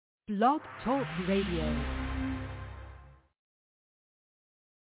Blog Talk Radio.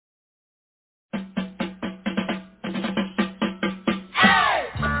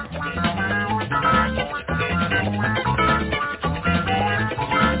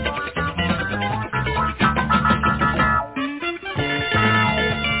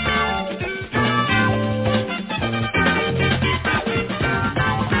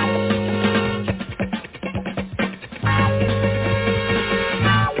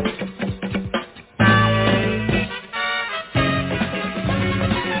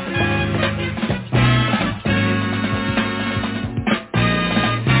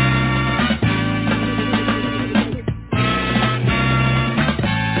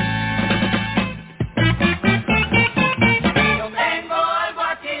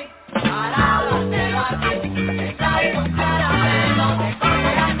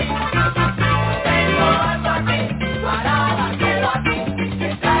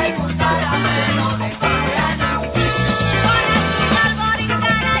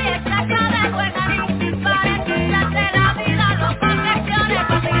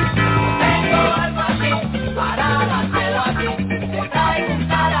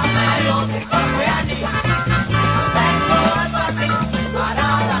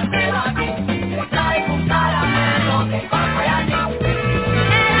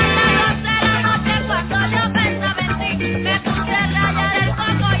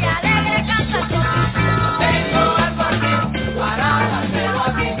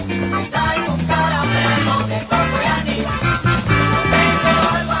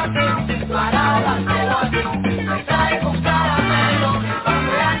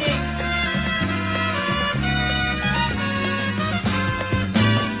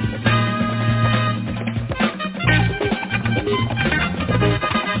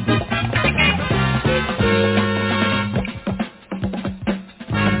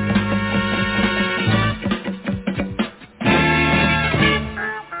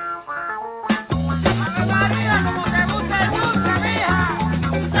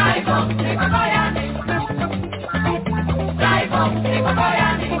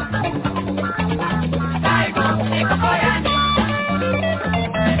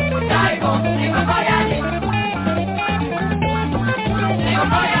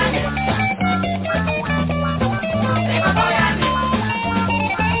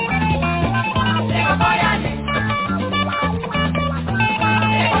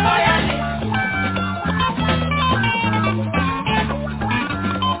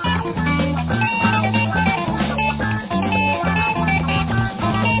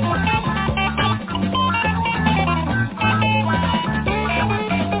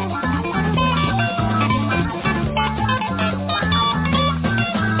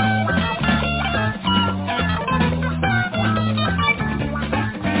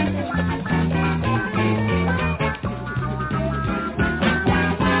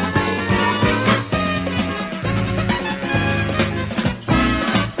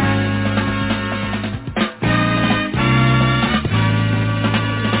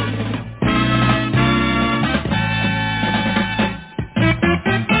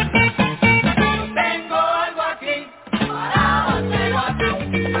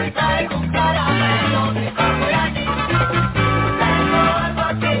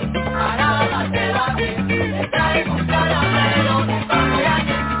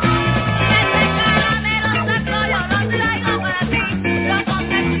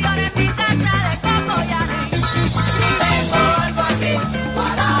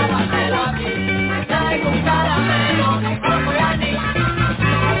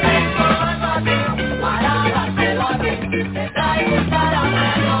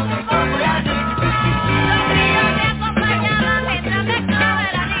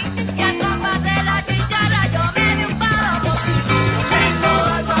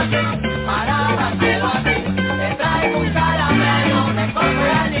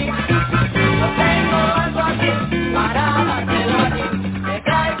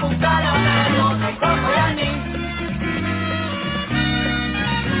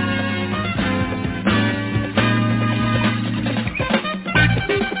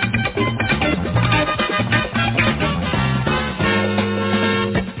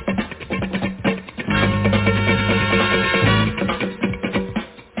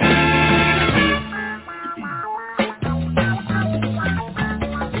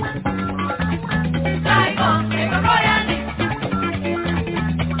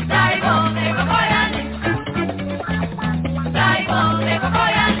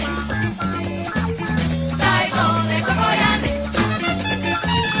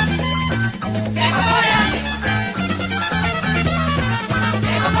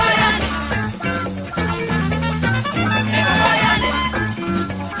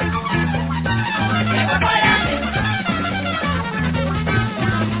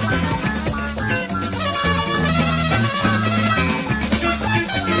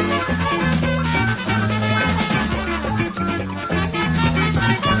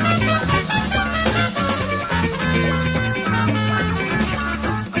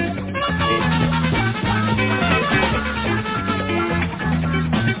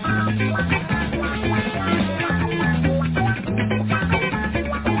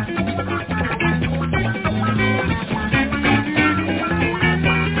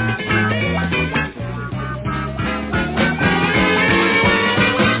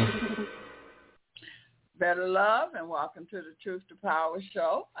 Better love, and welcome to the Truth to Power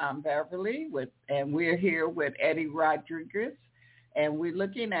show. I'm Beverly, and we're here with Eddie Rodriguez, and we're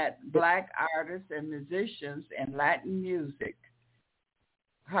looking at Black artists and musicians in Latin music.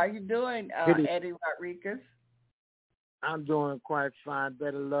 How you doing, Eddie Rodriguez? I'm doing quite fine.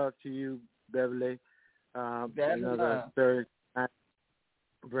 Better love to you, Beverly. Another Thursday night,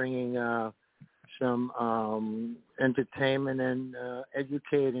 bringing some entertainment and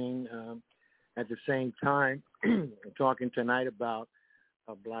educating at the same time. Talking tonight about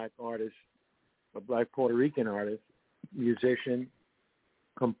a Black artist, a Black Puerto Rican artist, musician,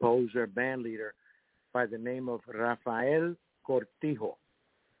 composer, band leader by the name of Rafael Cortijo.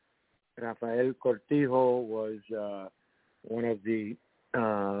 Rafael Cortijo was one of the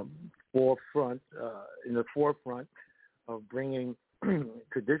in the forefront of bringing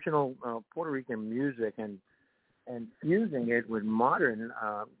traditional Puerto Rican music and fusing it with modern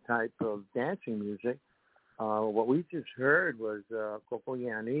type of dancing music. What we just heard was Coco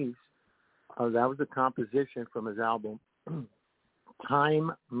Yanis. That was a composition from his album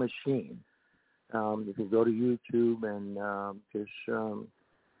Time Machine. You can go to YouTube and just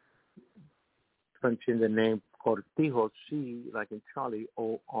punch in the name Cortijo, C like in Charlie,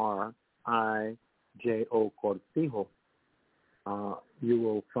 O-R-I-J-O, Cortijo. You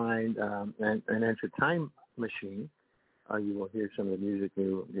will find an Enter Time Machine. You will hear some of the music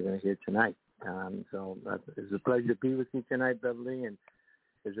you're going to hear tonight. So it's a pleasure to be with you tonight, Beverly, and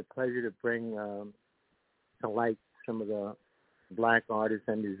it's a pleasure to bring to light some of the Black artists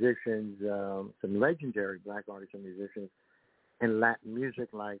and musicians, some legendary Black artists and musicians in Latin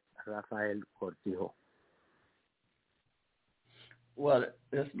music like Rafael Cortijo. Well,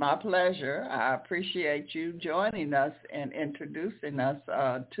 it's my pleasure. I appreciate you joining us and introducing us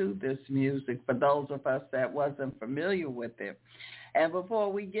to this music for those of us that wasn't familiar with it. And before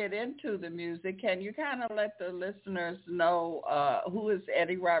we get into the music, can you kind of let the listeners know who is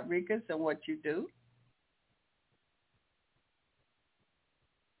Eddie Rodriguez and what you do?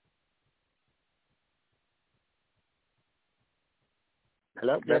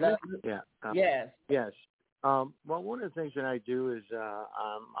 Hello, Beverly? Yeah. Yes. Yes. Well, one of the things that I do is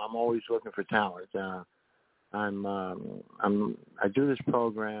I'm always looking for talent. I do this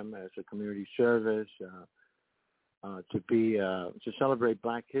program as a community service to celebrate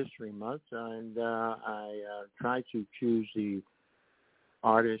Black History Month, and I try to choose the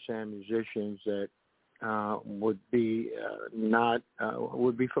artists and musicians that would be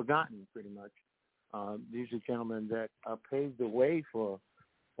forgotten pretty much. These are gentlemen that paved the way for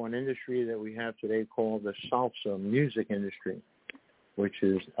an industry that we have today called the salsa music industry, which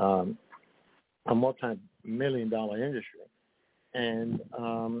is a multi-million-dollar industry. And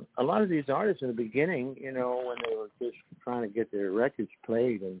a lot of these artists in the beginning, when they were just trying to get their records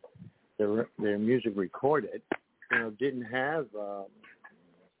played and their music recorded, didn't have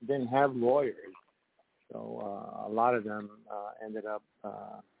lawyers. So a lot of them ended up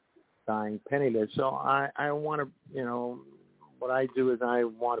dying penniless. So I want to, what I do is I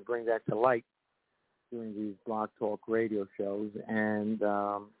want to bring that to light doing these Blog Talk radio shows. And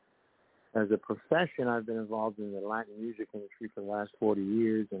as a profession, I've been involved in the Latin music industry for the last 40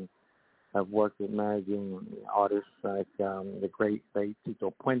 years, and I've worked with managing artists like the great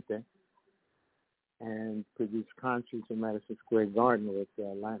Tito Puente, and produced concerts in Madison Square Garden with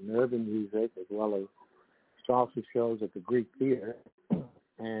Latin urban music, as well as salsa shows at the Greek Theater.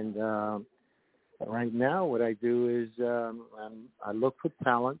 And right now, what I do is I look for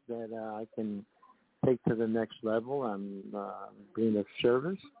talent that I can take to the next level. I'm being of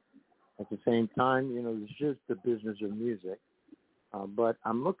service. At the same time, it's just the business of music. But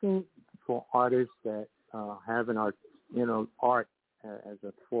I'm looking for artists that have an art as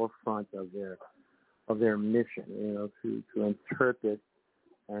a forefront of their mission. To interpret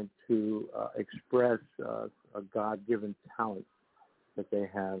and to express a God-given talent that they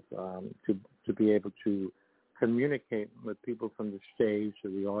have to be able to communicate with people from the stage to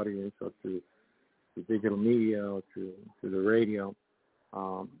the audience or to the digital media or to the radio.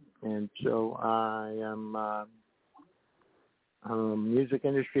 And so I am I'm a music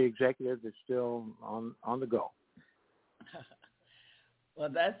industry executive that's still on the go. Well,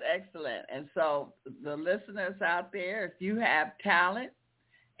 that's excellent. And so the listeners out there, if you have talent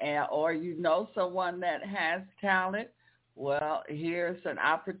or someone that has talent, well, here's an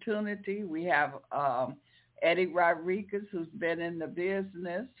opportunity. We have Eddie Rodriguez, who's been in the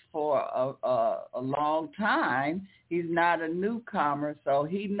business for a long time. He's not a newcomer, so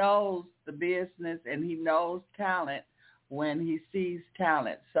he knows the business and he knows talent when he sees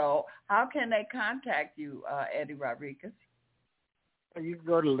talent. So how can they contact you, Eddie Rodriguez? You can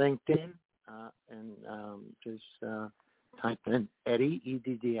go to LinkedIn and and just type in Eddie,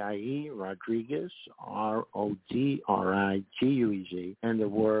 E-D-D-I-E, Rodriguez, R-O-D-R-I-G-U-E-Z, and the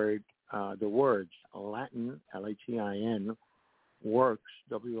words, Latin, L-A-T-I-N, works,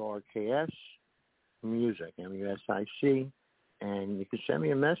 W-R-K-S, music, M-U-S-I-C, and you can send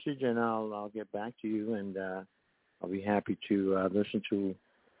me a message, and I'll get back to you, and I'll be happy to listen to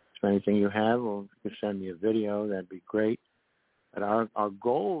anything you have, or you can send me a video. That'd be great. But our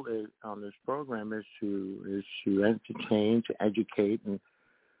goal is, on this program is to entertain, to educate, and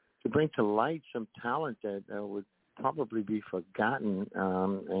to bring to light some talent that would probably be forgotten.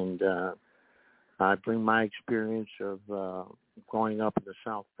 And I bring my experience of growing up in the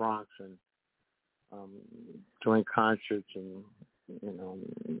South Bronx and doing concerts in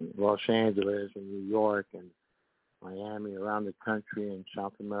Los Angeles and New York and Miami, around the country, and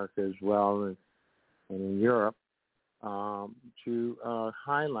South America as well, and in Europe, to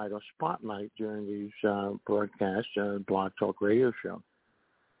highlight or spotlight during these broadcasts, Blog Talk Radio show,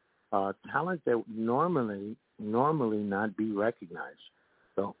 talent that would normally not be recognized.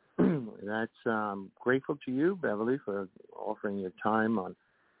 So that's grateful to you, Beverly, for offering your time on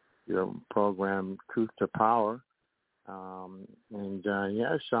your program, Truth to Power.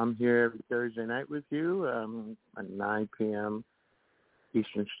 Yes, I'm here every Thursday night with you at 9 p.m.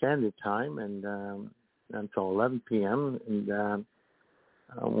 Eastern Standard Time, and until 11 p.m. And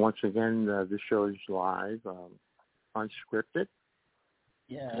once again, the show is live, unscripted.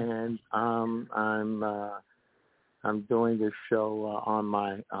 Yeah. And I'm doing this show on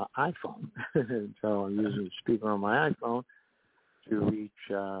my iPhone, so I'm using the speaker on my iPhone to reach,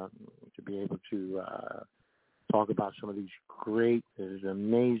 to be able to talk about some of these great, these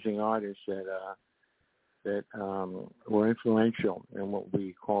amazing artists that were influential in what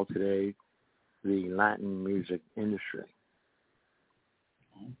we call today the Latin music industry.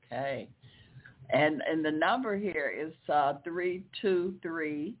 Okay. And the number here is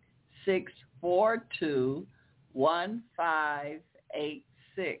 323-642-1586.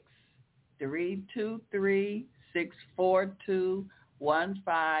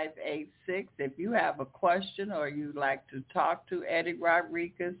 323-642-1586. If you have a question or you'd like to talk to Eddie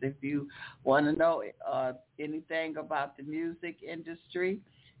Rodriguez, if you want to know anything about the music industry,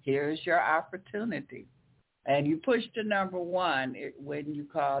 here's your opportunity. And you push the number 1 when you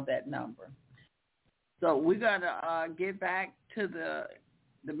call that number. So we're going to get back to the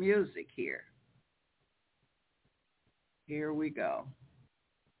music here. Here we go.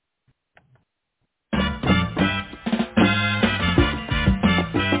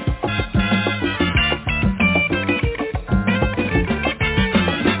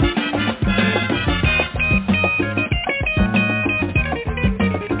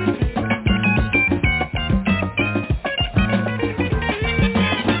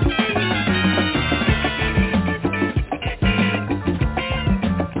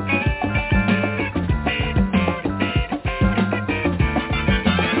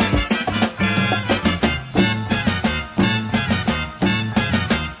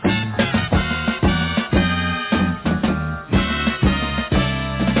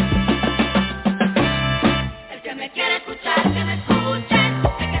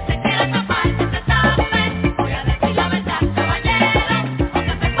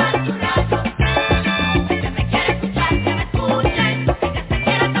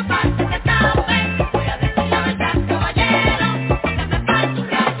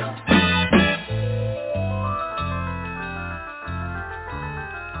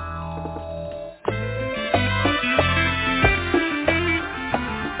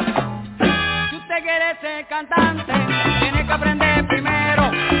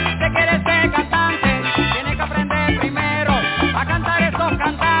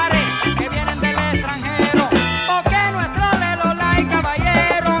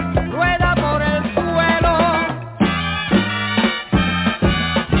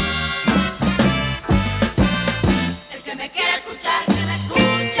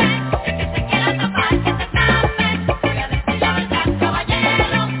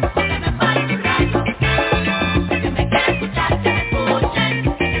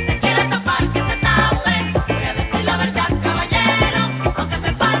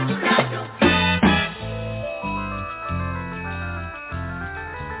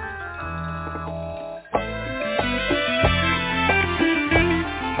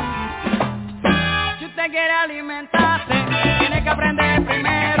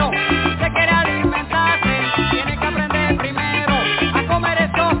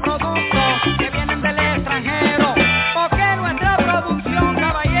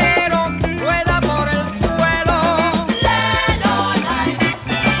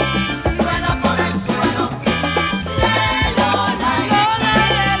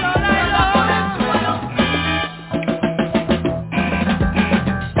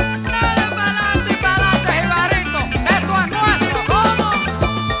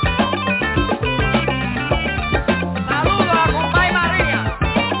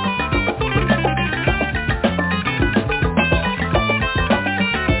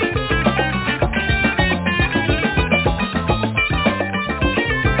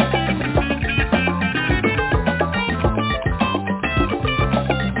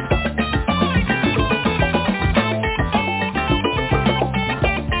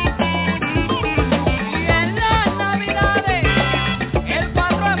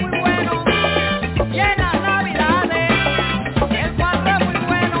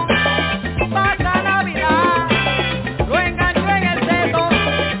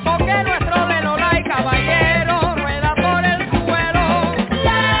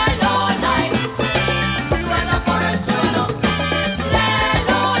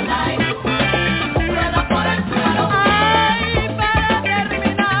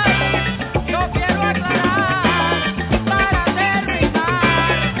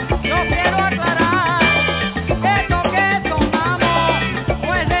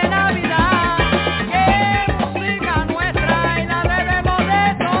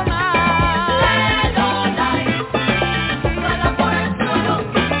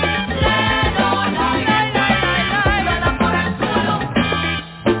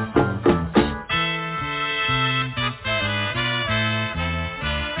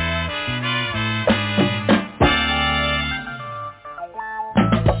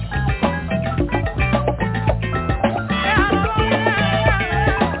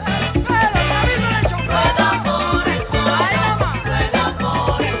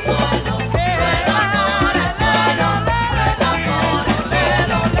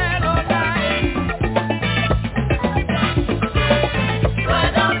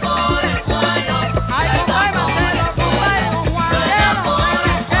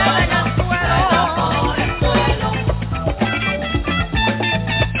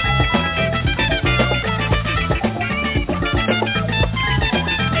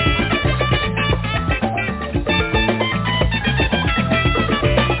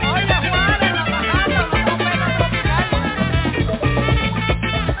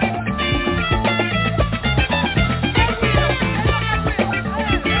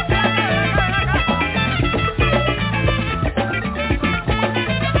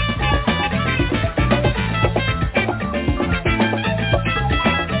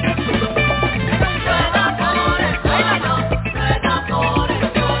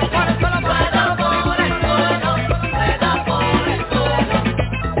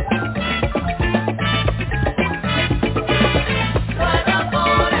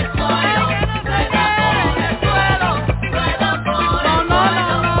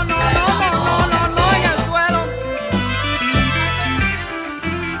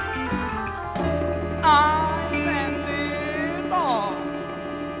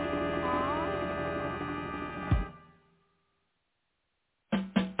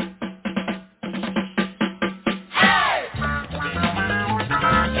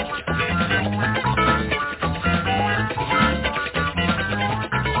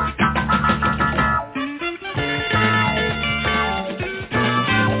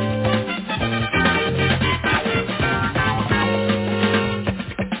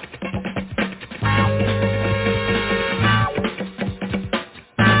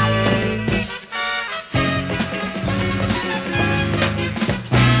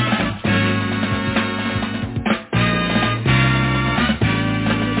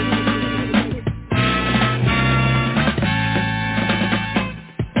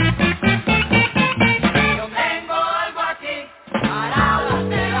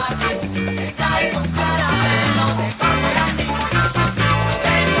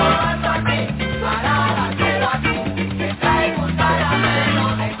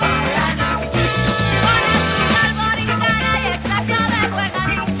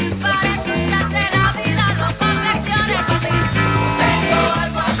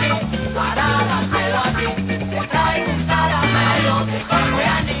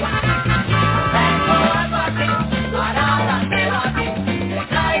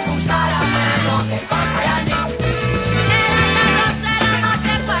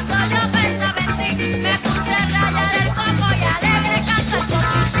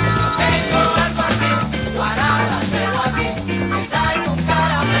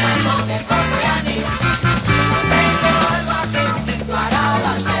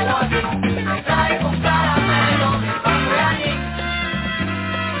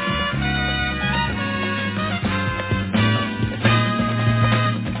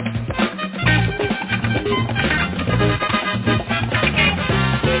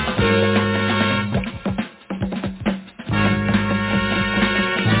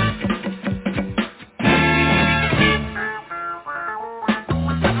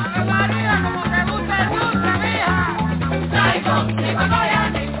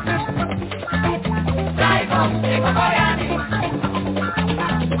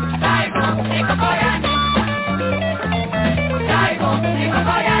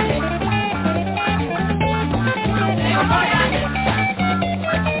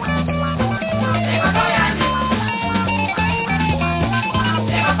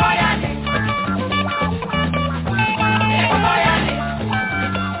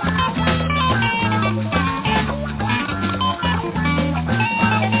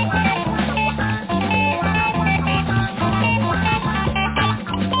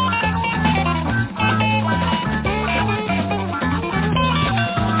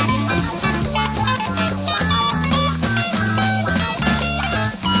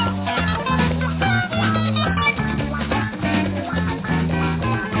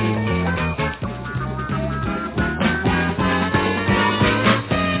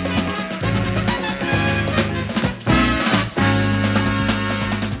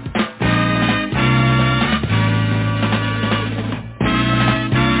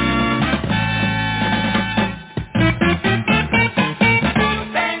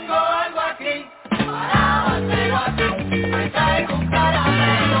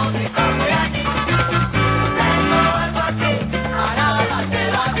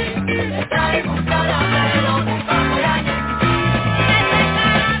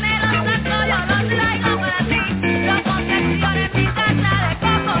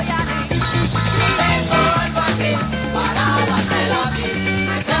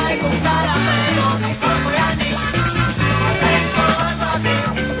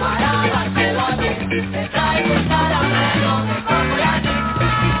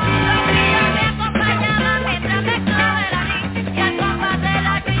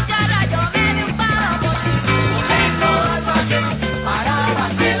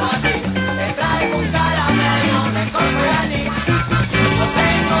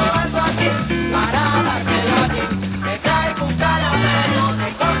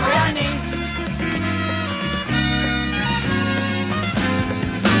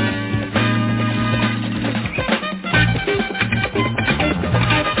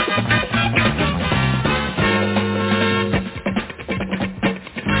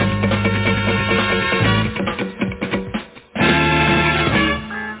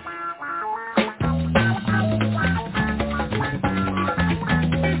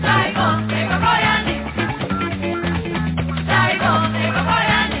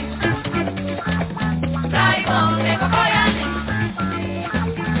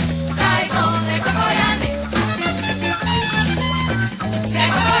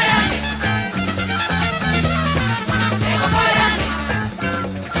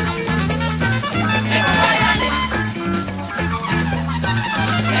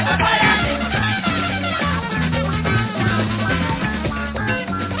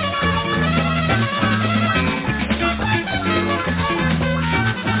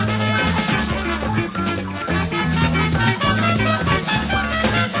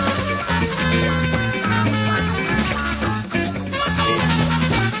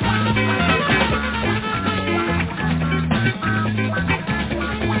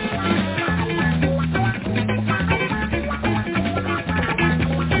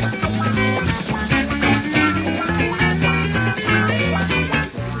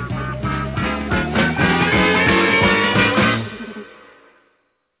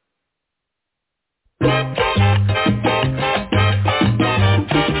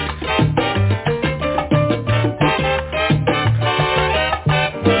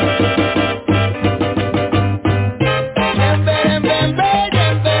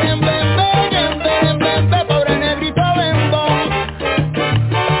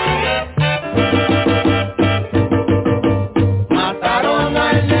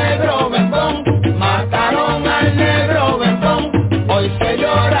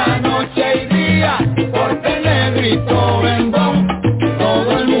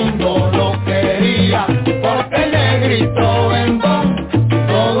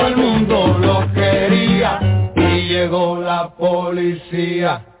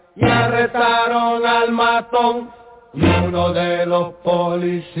 policía y arrestaron al matón. Y uno de los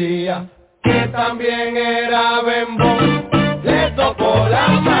policías, que también era bembón, le tocó la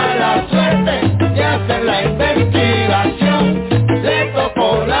mala suerte de hacer la investigación. Le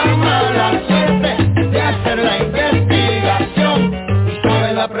tocó la mala suerte de hacer la investigación. ¿Y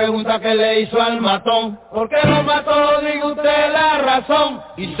sabe la pregunta que le hizo al matón? ¿Por qué lo mató? Diga usted la razón.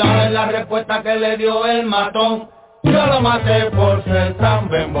 ¿Y sabe la respuesta que le dio el matón? Yo lo maté por ser tan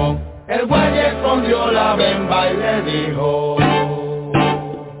bembón. El güey escondió la bemba y le dijo: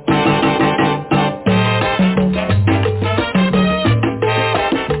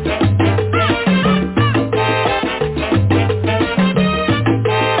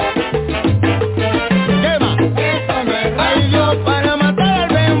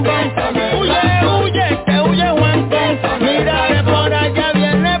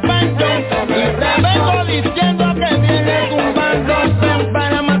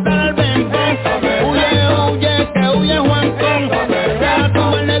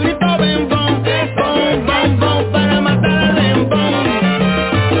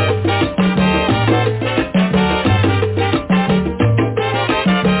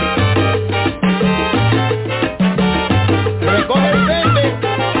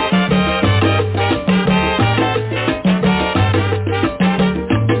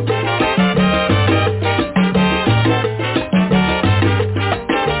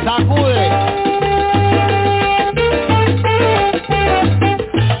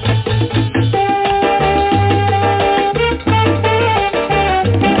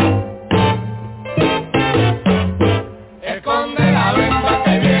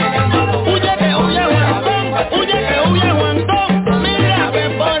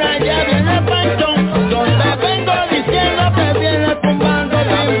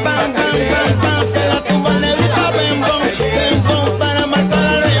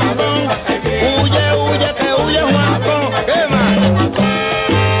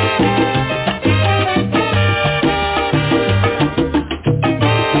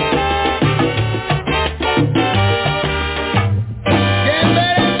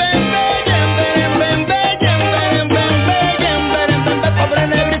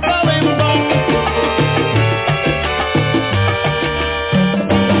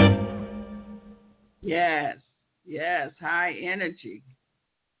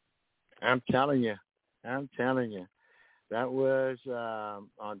 I'm telling you. That was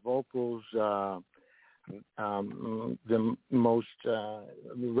on vocals the most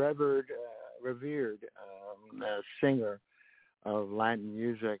revered singer of Latin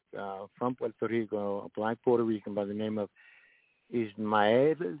music from Puerto Rico, a black Puerto Rican by the name of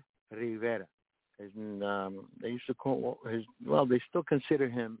Ismael Rivera. They used to call they still consider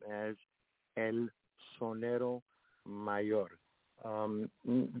him as El Sonero Mayor.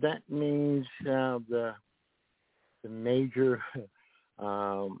 That means the major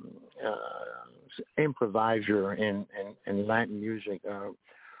improviser in Latin music,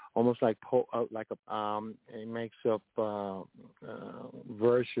 almost like he makes up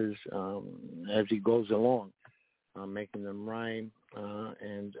verses as he goes along, making them rhyme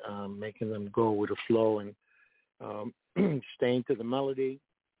and making them go with the flow and staying to the melody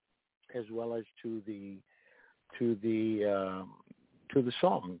as well as to the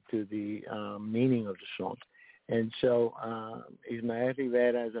song, to the meaning of the song. And so Ismael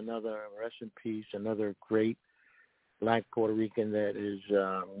Rivera is another, rest in peace, another great black Puerto Rican that is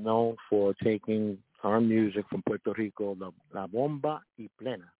known for taking our music from Puerto Rico, la Bomba y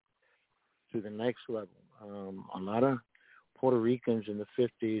Plena, to the next level. A lot of Puerto Ricans in the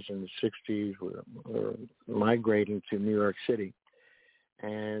 50s and the 60s were migrating to New York City.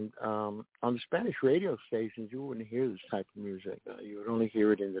 And on the Spanish radio stations, you wouldn't hear this type of music. You would only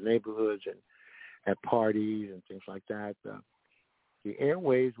hear it in the neighborhoods and at parties and things like that. The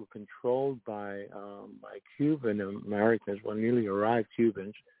airways were controlled by Cuban Americans, newly arrived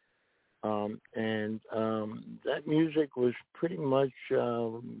Cubans, and that music was pretty much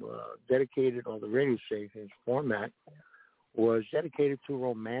dedicated, or the radio station's format was dedicated to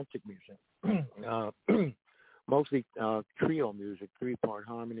romantic music. Mostly trio music, 3-part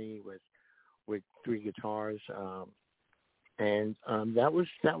harmony with 3 guitars, and that was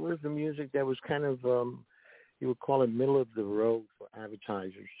the music that was kind of you would call it middle of the road for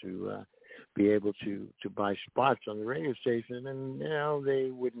advertisers to be able to buy spots on the radio station, and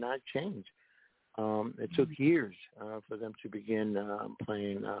they would not change. It took years for them to begin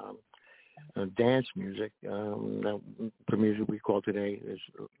playing dance music. The music we call today is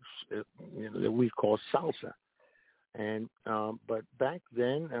that we call salsa. And but back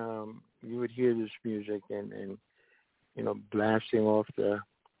then, you would hear this music, and blasting off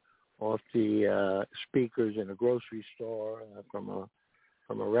the speakers in a grocery store from a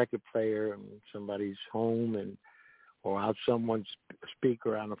record player in somebody's home or out someone's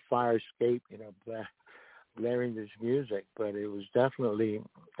speaker on a fire escape, blaring this music. But it was definitely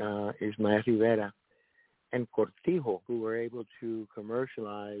Ismael Rivera and Cortijo who were able to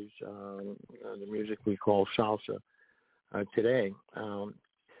commercialize the music we call salsa today.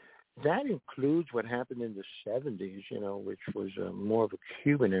 That includes what happened in the 70s, which was more of a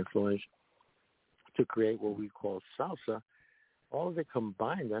Cuban influence to create what we call salsa. All of it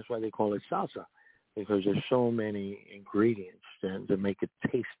combined, that's why they call it salsa, because there's so many ingredients to make it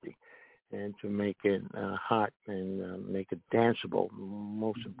tasty and to make it hot and make it danceable,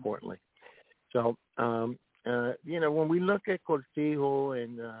 most importantly. So, when we look at Cortijo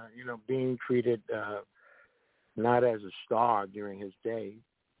and, being treated not as a star during his day,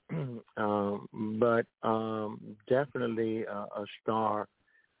 but definitely a star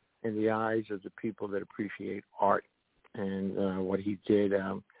in the eyes of the people that appreciate art, and what he did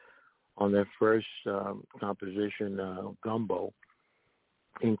on their first composition, Gumbo,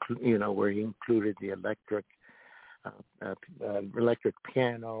 where he included the electric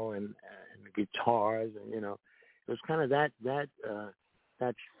piano and guitars, and it was kind of that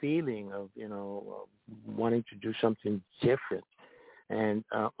feeling of wanting to do something different. And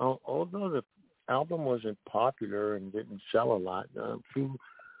although the album wasn't popular and didn't sell a lot, few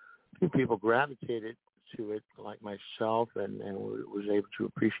people gravitated to it, like myself, and was able to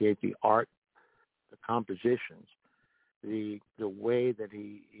appreciate the art, the compositions, the way that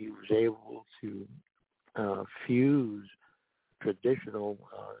he was able to fuse traditional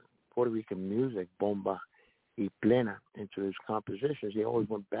Puerto Rican music, Bomba y Plena, into his compositions. He always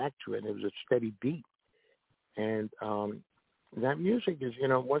went back to it, and it was a steady beat. And that music is,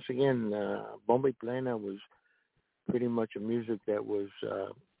 once again, Bomba y Plena was pretty much a music that was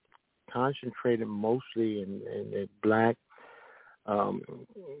concentrated mostly in the black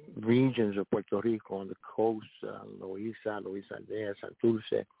regions of Puerto Rico on the coast, Loíza Aldea,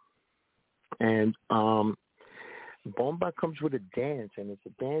 Santurce. And Bomba comes with a dance, and it's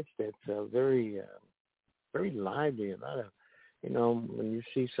a dance that's very, very lively. A lot of, when you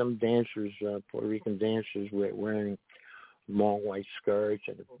see some dancers, Puerto Rican dancers, wearing long white skirts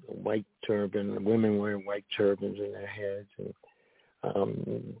and a white turban, the women wearing white turbans in their heads, and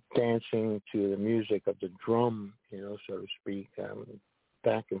dancing to the music of the drum, so to speak,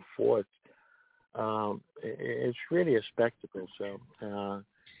 back and forth. It's really a spectacle. So,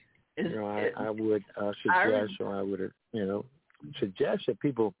 I would suggest, or I would, suggest that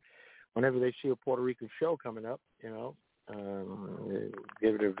people, whenever they see a Puerto Rican show coming up, give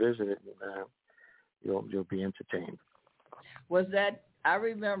it a visit, and you'll be entertained. Was that? I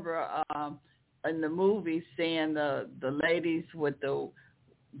remember in the movie seeing the ladies with the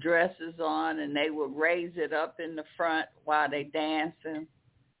dresses on, and they would raise it up in the front while they dancing.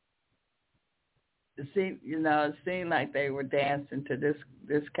 It seemed like they were dancing to this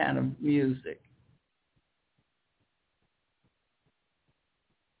kind of music.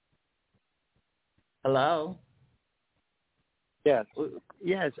 Hello? Yes,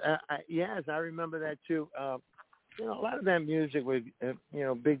 I remember that too. A lot of that music was,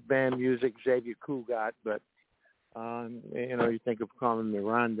 big band music, Xavier Cugat, but, you think of Carmen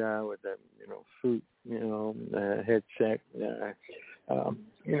Miranda with the, flute, headset.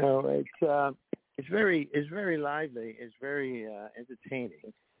 It's very lively. It's very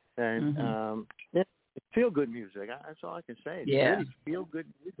entertaining, and it's feel-good music. That's all I can say. It's really feel-good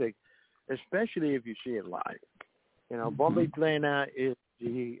music, especially if you see it live. Bomba y Plena is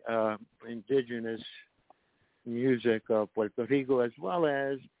the indigenous music of Puerto Rico, as well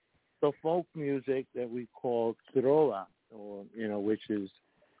as the folk music that we call trova, or which is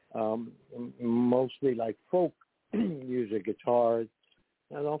mostly like folk music, guitars.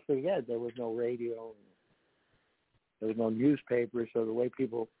 Now, don't forget, there was no radio, there was no newspaper, so the way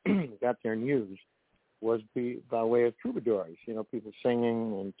people got their news was by way of troubadours. People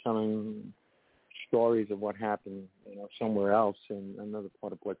singing and telling stories of what happened, somewhere else in another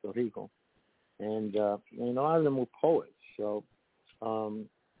part of Puerto Rico. And a lot of them were poets. So,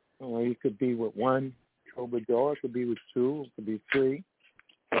 you could be with one troubadour, it could be with two, it could be three,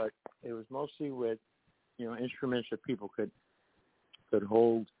 but it was mostly with, instruments that people could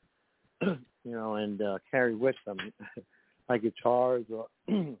hold, and carry with them, like guitars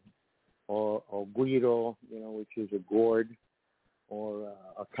or guiro, which is a gourd, or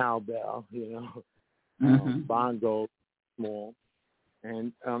a cowbell, bongo, small.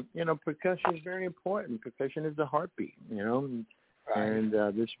 And, percussion is very important. Percussion is the heartbeat, right. And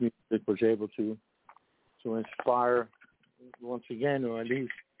this music was able to inspire once again, or at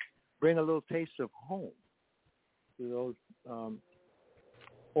least bring a little taste of home to those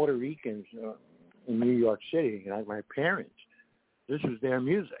Puerto Ricans in New York City, like my parents. This was their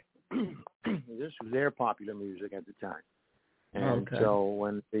music. This was their popular music at the time. And so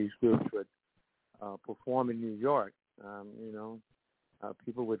when these groups would perform in New York,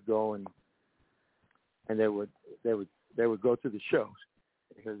 people would go and they would go to the shows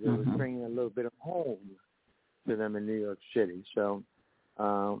because they were bringing a little bit of home to them in New York City. So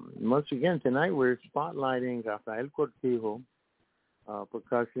once again, tonight we're spotlighting Rafael Cortijo,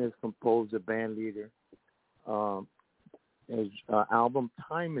 percussionist, composer, band leader. His album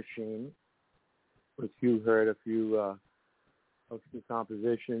Time Machine, which you heard a few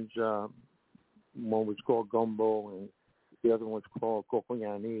compositions. One was called Gumbo, and the other one was called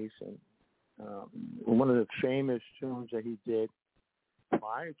Cocoyanis. And one of the famous tunes that he did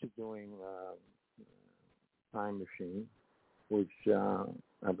prior to doing Time Machine, which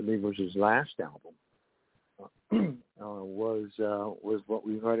I believe was his last album, was what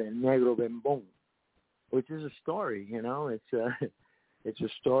we heard in Negro Bembón, which is a story. It's a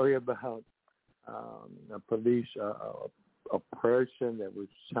story about a police, a person that was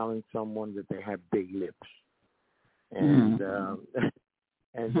telling someone that they had big lips, and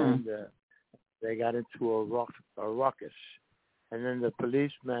then they got into a ruckus, and then the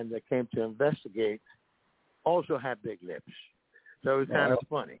policeman that came to investigate also had big lips, so it was kind of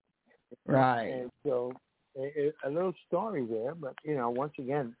funny, right? And so a little story there, but once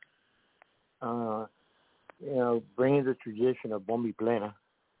again, bringing the tradition of Bomba Plena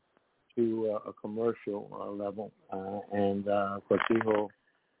to a commercial level, and Cortijo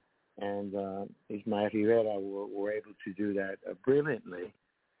and Ismael Rivera were able to do that brilliantly.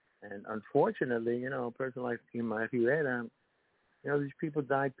 And unfortunately, a person like Ismael Rivera, these people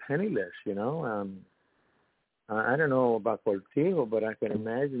died penniless. I don't know about Cortijo, but I can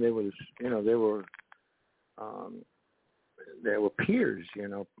imagine they were peers,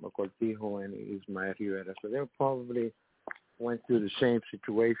 Cortijo and Ismael Rivera. So they probably went through the same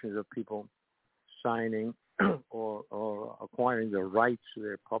situations of people signing or acquiring the rights to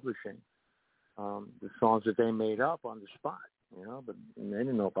their publishing, the songs that they made up on the spot, but they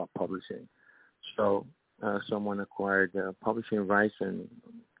didn't know about publishing. So someone acquired publishing rights, and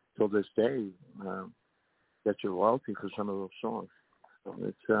till this day, get your royalty for some of those songs. So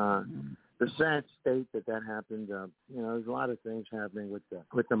it's the sad state that happened. There's a lot of things happening with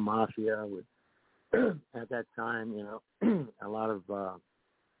the mafia. At that time, a lot of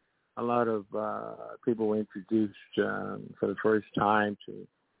people were introduced for the first time to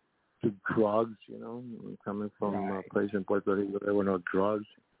drugs. Coming from a place in Puerto Rico, there were no drugs,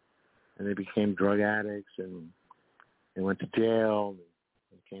 and they became drug addicts, and they went to jail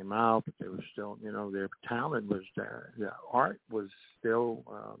and came out, but they were still, their talent was there. The art was still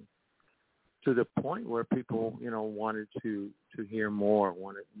to the point where people, wanted to hear more,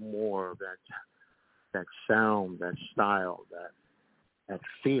 wanted more of that sound, that style, that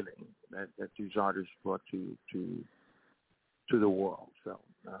feeling that these artists brought to the world. So,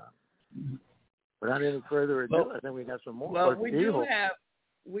 without any further ado, I think we got some more. Well, we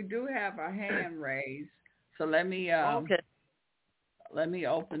do have a hand raised. So let me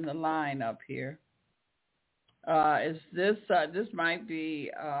open the line up here. Is this might be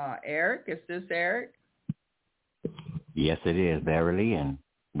Eric? Is this Eric? Yes, it is, Beverly and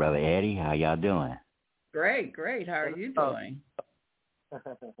Brother Eddie. How y'all doing? Great. How are you doing?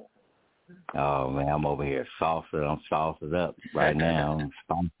 Oh man, I'm over here salsa. I'm salsed up right now.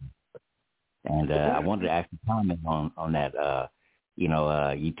 And I wanted to ask a comment on that.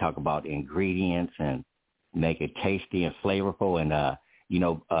 You talk about ingredients and make it tasty and flavorful. And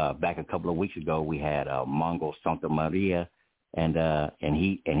back a couple of weeks ago, we had Mongo Santa Maria, and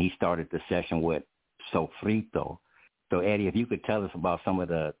he started the session with sofrito. So Eddie, if you could tell us about some of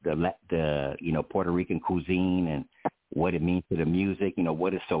the Puerto Rican cuisine and what it means to the music.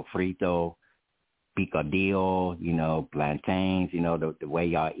 What is sofrito, picadillo, plantains. The way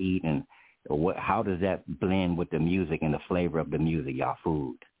y'all eat, and how does that blend with the music and the flavor of the music, y'all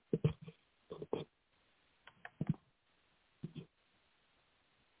food?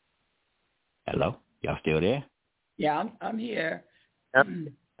 Hello, y'all still there? Yeah, I'm here. Yep.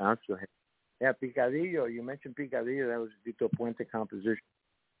 Yeah, picadillo. You mentioned picadillo. That was Vito Puente composition.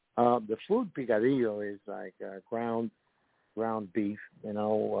 The food picadillo is like ground beef,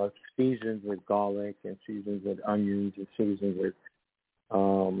 seasoned with garlic and seasoned with onions and seasoned with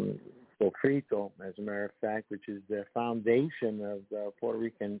sofrito, as a matter of fact, which is the foundation of Puerto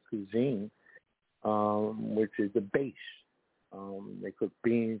Rican cuisine, which is the base. They cook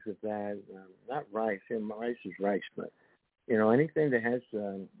beans with that, not rice. Rice is rice, but anything that has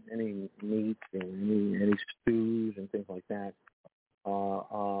any meat and any stews and things like that.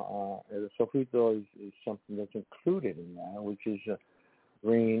 The sofrito is something that's included in that, which is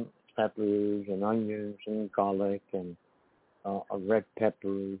green peppers and onions and garlic and red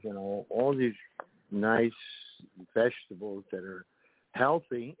peppers, all these nice vegetables that are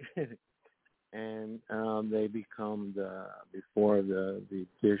healthy, and they become before the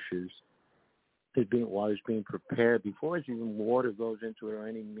dishes while it's being prepared, before it's even water goes into it or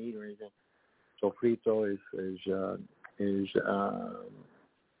any meat or anything. Sofrito is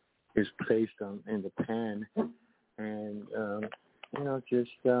placed in the pan and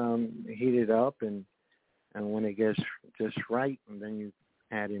just heat it up and when it gets just right, and then you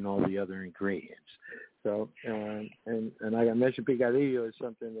add in all the other ingredients. So and like I mentioned, picadillo is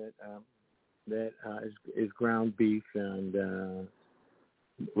something that is ground beef and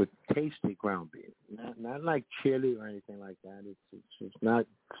with tasty ground beef, not like chili or anything like that. It's not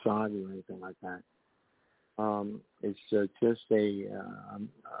soggy or anything like that. It's just a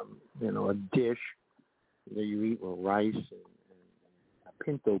dish that you eat with rice and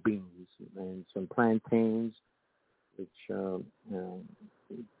pinto beans and some plantains, which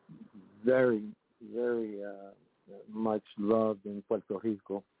very, very much loved in Puerto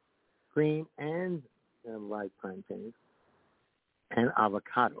Rico. Cream and light plantains and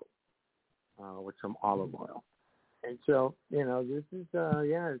avocado with some olive oil. And so, this is,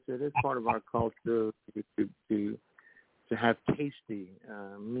 it is part of our culture to have tasty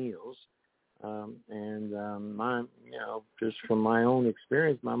meals. Just from my own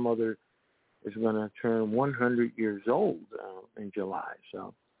experience, my mother is going to turn 100 years old in July.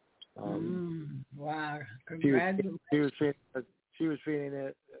 So, wow! Congratulations. She was feeding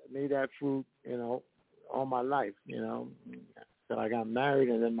me that food, all my life. So I got married,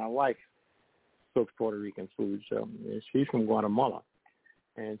 and then my wife cooked Puerto Rican food. So she's from Guatemala,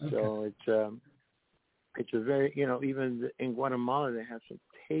 and so it's a very, even in Guatemala they have some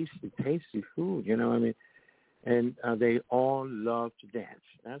tasty food. And they all love to dance.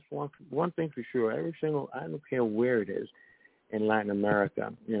 That's one thing for sure. I don't care where it is in Latin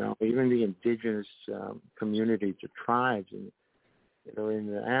America. Even the indigenous communities, the tribes, and in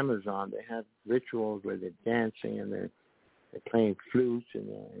the Amazon, they have rituals where they're dancing and they're playing flutes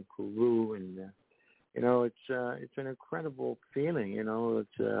and kuru, and it's an incredible feeling.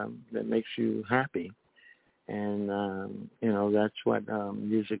 That makes you happy, and that's what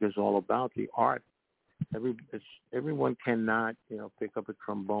music is all about. The art. Everyone cannot pick up a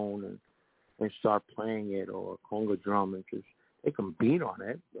trombone and start playing it, or a conga drum, and just they can beat on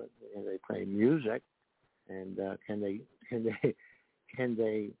it, but they play music, and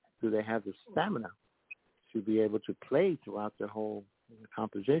do they have the stamina to be able to play throughout the whole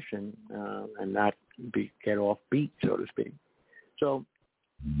composition and not get off beat, so to speak. So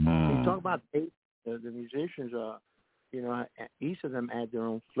when you talk about the musicians each of them add their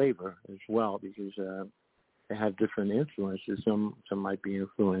own flavor as well, because they have different influences. Some might be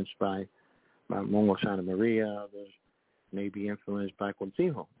influenced by Mongo Santa Maria, others may be influenced by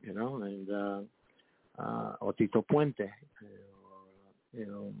Cortijo, and or Tito Puente,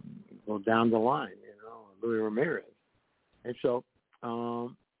 go down the line, Luis Ramirez. And so,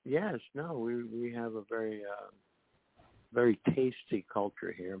 we have a very, very tasty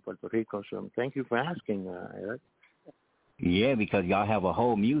culture here in Puerto Rico. So thank you for asking, Eric. Yeah, because y'all have a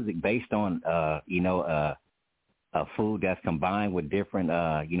whole music based on, a food that's combined with different,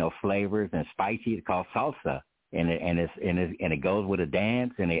 flavors and spices. It's called salsa, and it goes with a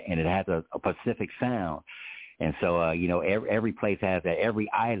dance, and it has a Pacific sound. And so, every place has that. Every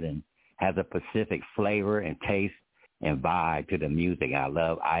island has a Pacific flavor and taste and vibe to the music. I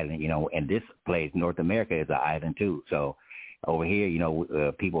love island, and this place, North America, is an island too. So over here,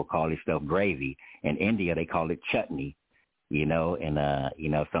 people call this stuff gravy. In India, they call it chutney,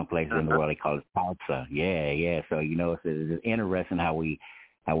 and, some places in the world, they call it salsa. Yeah. So, it's interesting how we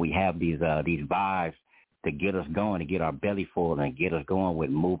have these vibes to get us going, to get our belly full and get us going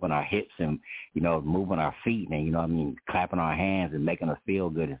with moving our hips and, moving our feet and, clapping our hands and making us feel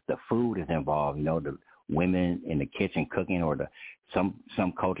good. The food is involved, the women in the kitchen cooking, or some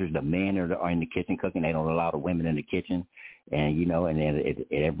cultures, the men are in the kitchen cooking. They don't allow the women in the kitchen. And, and then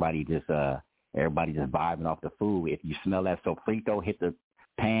everybody just vibing off the food. If you smell that sofrito hit the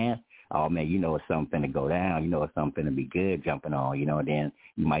pan, oh man, it's something to go down. It's something to be good jumping on. And then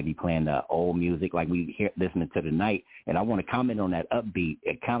you might be playing the old music like we hear listening to tonight. And I want to comment on that upbeat.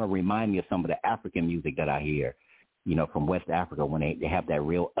 It kind of reminds me of some of the African music that I hear, from West Africa, when they have that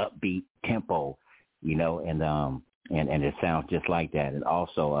real upbeat tempo, and it sounds just like that. And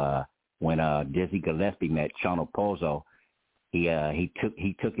also when Dizzy Gillespie met Chano Pozo, he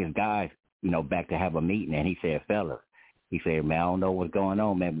took his guys, back to have a meeting, and he said, fellas, he said, man, I don't know what's going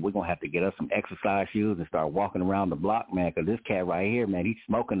on, man. We're going to have to get us some exercise shoes and start walking around the block, man, because this cat right here, man, he's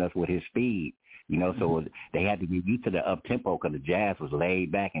smoking us with his speed. So they had to get used to the up-tempo because the jazz was laid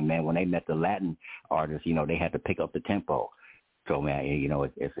back. And, man, when they met the Latin artists, they had to pick up the tempo. So, man,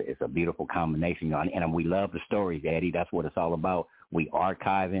 it's a beautiful combination. And we love the stories, Eddie. That's what it's all about. We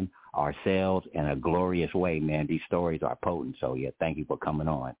archiving ourselves in a glorious way, man. These stories are potent. So, yeah, thank you for coming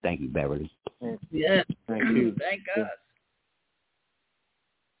on. Thank you, Beverly. Yeah. Thank you. Thank us.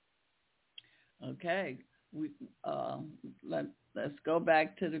 Okay. Let's go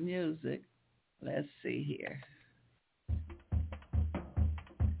back to the music. Let's see here.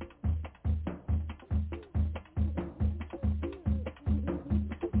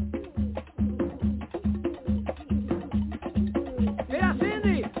 Mira,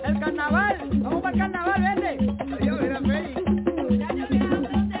 Cindy, el carnaval. Vamos para el carnaval, vete. Adiós, mira, Feli.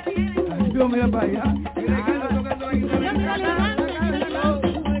 Yo, mira para allá. Mira, Ricardo tocando la guitarra.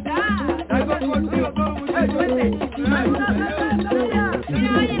 Salgo contigo todo, muchachos, vete.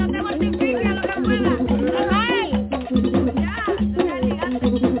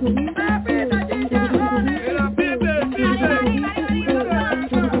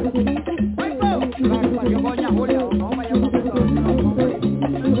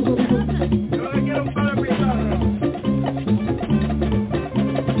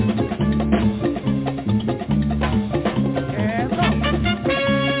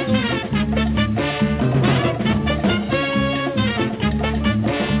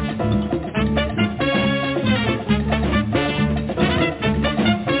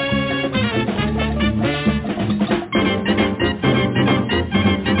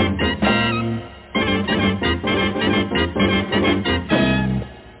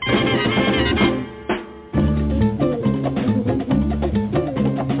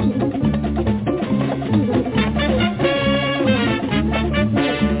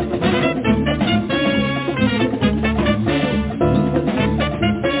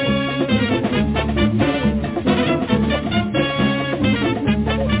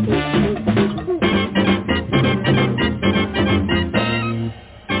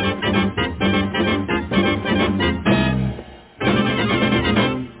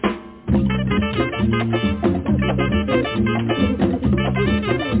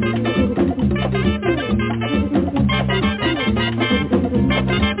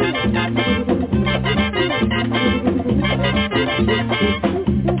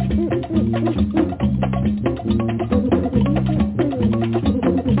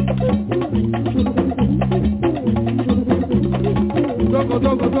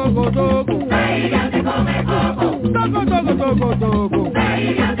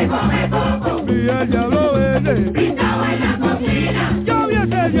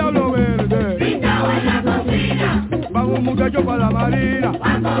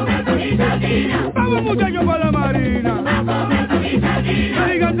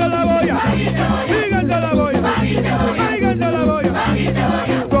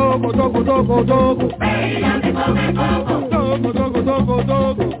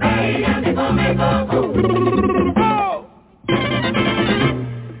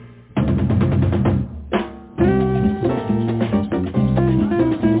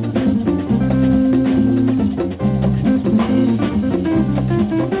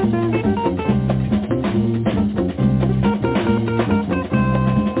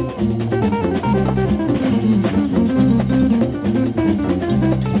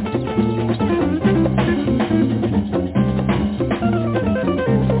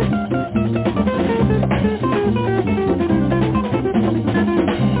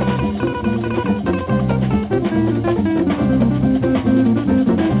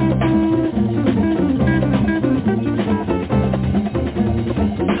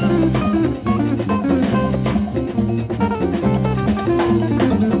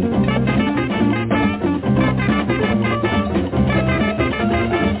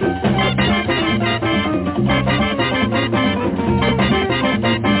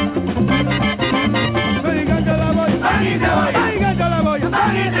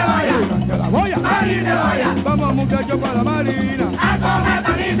 Vamos muchachos para la marina, a comer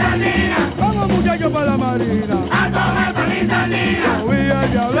pan y sardina. Vamos muchachos para la marina, a comer pan y sardina. Yo vi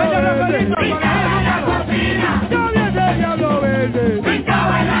el diablo verde, pintado en la cocina. Yo vi ese diablo verde,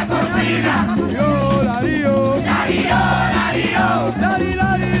 pintado en la cocina. Yo la dio, la dio, la dio, la di, la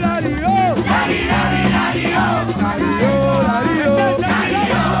di, la dio, la di, la di, la dio, la dio, la dio, la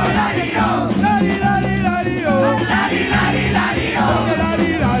dio, la dio, la di, la di, la dio, la di, la di, la dio, la di,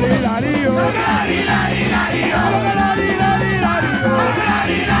 la di, la dio, la di, la di, la dio, la di, la di, la dio.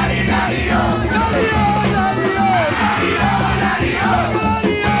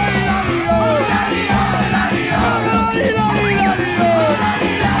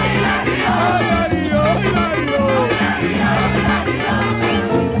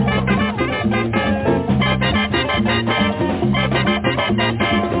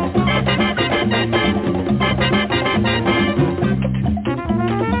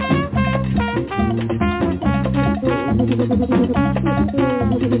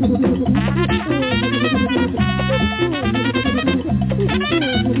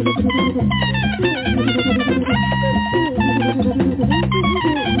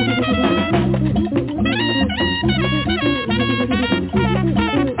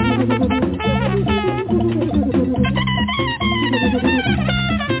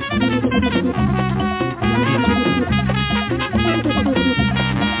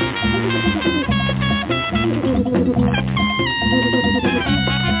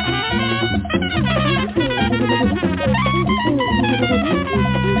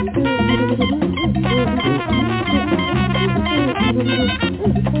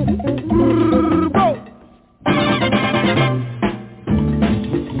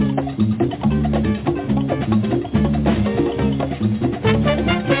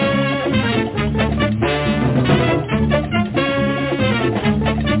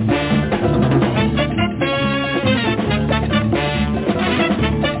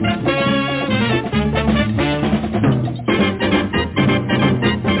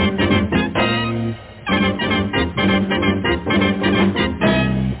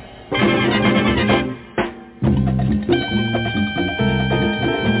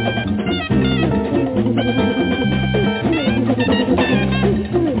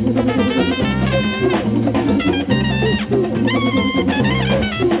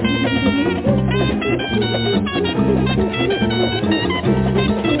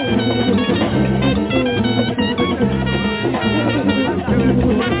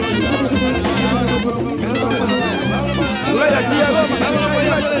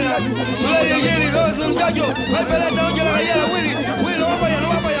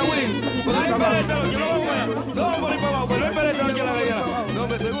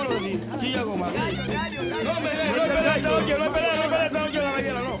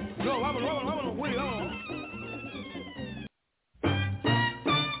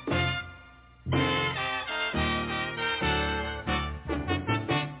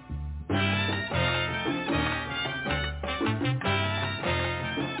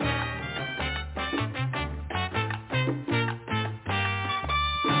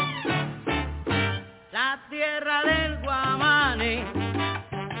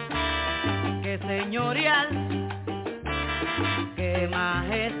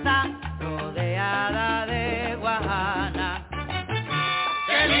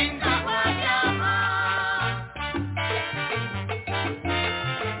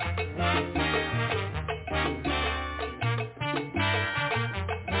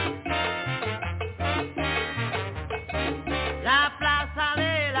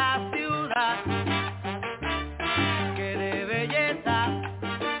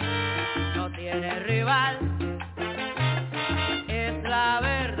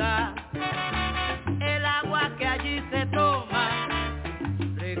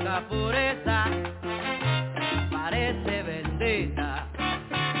 Pureza parece bendita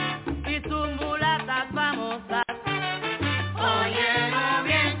y sus mulatas famosas, óyelo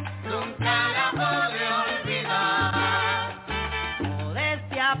bien, nunca la podré olvidar.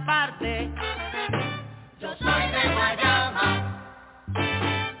 Modestia aparte, yo soy de Guayama,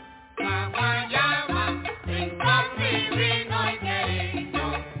 Guayama, rincón divino y querido.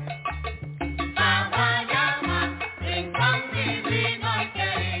 Guayama, rincón divino y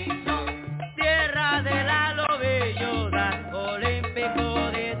querido. Tierra de la lobelloda,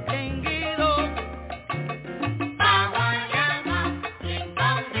 olímpico distinguido. Guayama,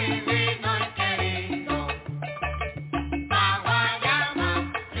 rincón divino y querido. Guayama,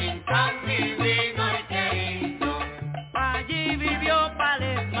 rincón divino y querido. Allí vivió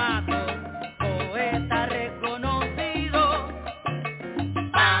Palesmato, poeta reconocido.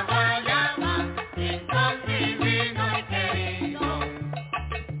 Guayama, rincón divino y querido.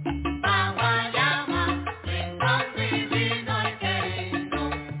 Guayama, rincón divino y querido.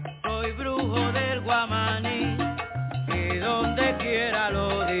 Soy brujo del Guamaní y donde quiera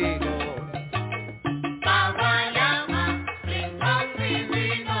lo digo. Guayama, rincón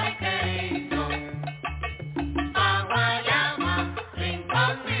divino y querido. Guayama,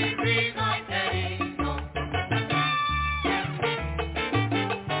 rincón divino y querido.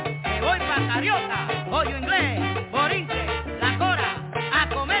 Me voy pa' Carioca, pollo inglés, borinque, la cora, a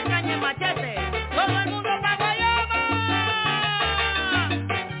comer caña en machete, todo el mundo pa' Guayama.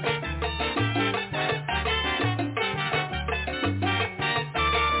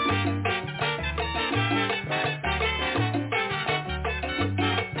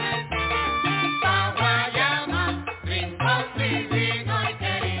 Pa' Guayama, rincón divino y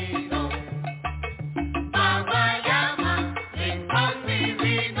querido. Pa' Guayama, rincón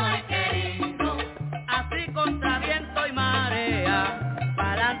divino y querido. Así contra viento y marea,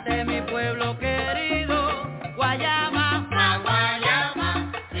 pa'lante mi pueblo querido. Guayama, pa'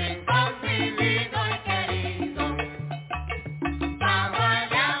 Guayama, rincón divino y querido. Pa'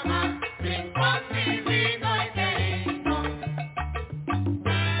 Guayama, rincón divino y querido.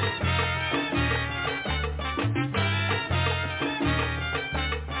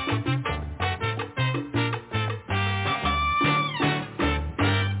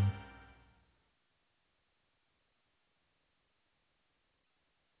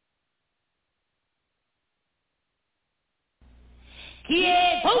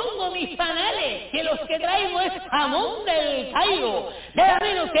 Que pongo mis panales, que los que traigo es jamón del Cairo, nada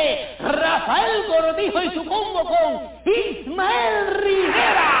menos que Rafael Cortijo y su combo con Ismael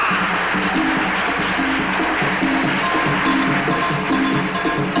Rivera.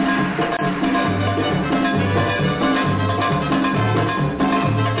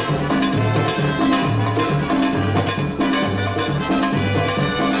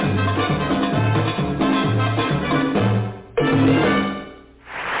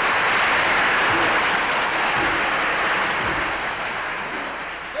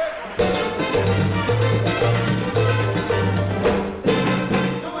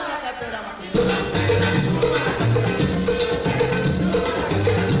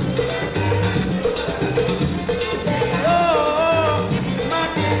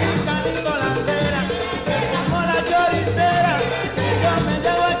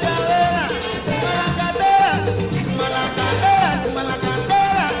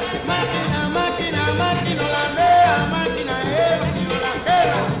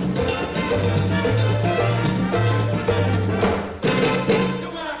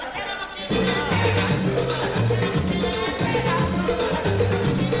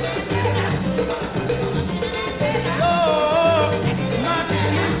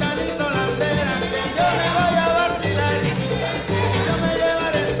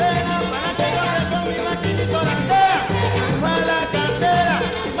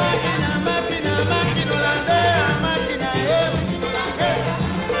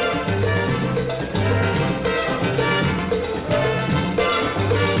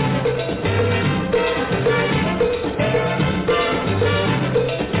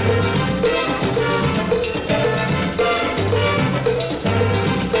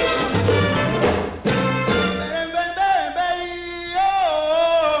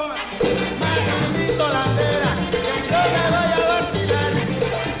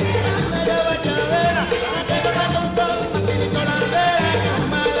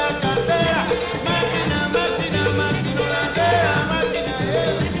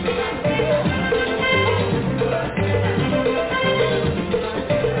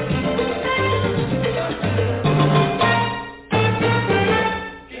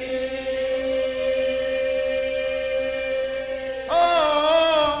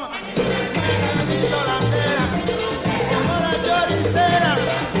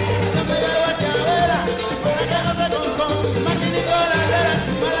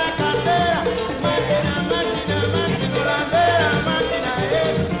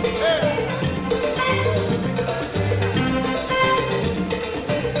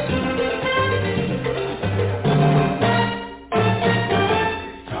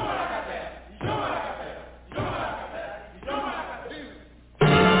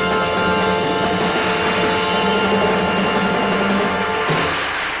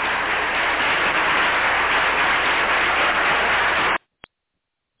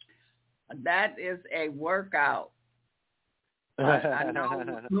 that is a workout. I know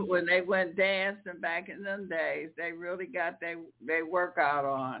when they went dancing back in them days, they really got their workout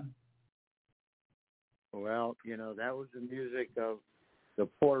on. Well, that was the music of the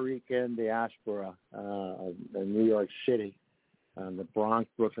Puerto Rican diaspora of New York City, the Bronx,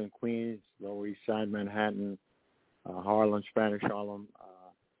 Brooklyn, Queens, Lower East Side, Manhattan, Harlem, Spanish Harlem.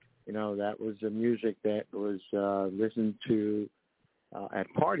 That was the music that was listened to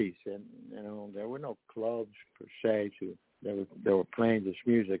at parties, and there were no clubs per se. They were playing this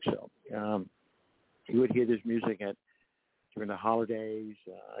music, so you would hear this music during the holidays.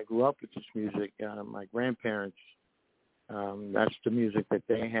 I grew up with this music. My grandparents, that's the music that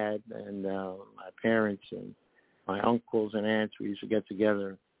they had, and my parents and my uncles and aunts, we used to get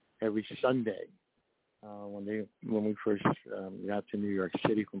together every Sunday when we first got to New York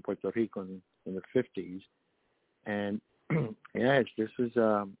City from Puerto Rico in the 50s. And yes, this is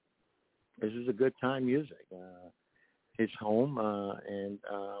a good time music. His home, and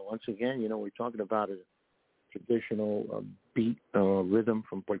once again, we're talking about a traditional beat rhythm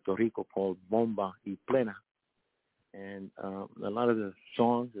from Puerto Rico called Bomba y Plena. And a lot of the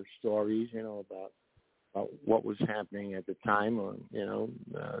songs are stories, about what was happening at the time, or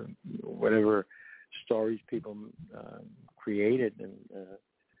whatever stories people created and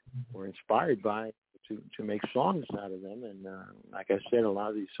were inspired by to make songs out of them. And like I said, a lot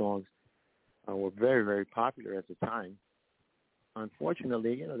of these songs were very, very popular at the time.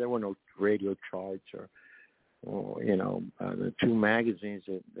 Unfortunately, there were no radio charts or the two magazines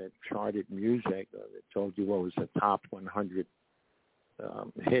that charted music that told you what was the top 100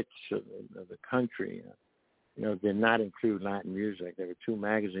 hits of the country. Did not include Latin music. There were two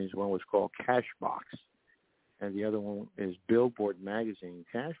magazines. One was called Cashbox, and the other one is Billboard magazine.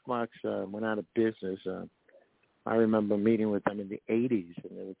 Cashbox went out of business. I remember meeting with them in the 80s,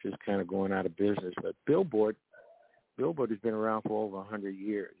 and they were just kind of going out of business. But Billboard has been around for over 100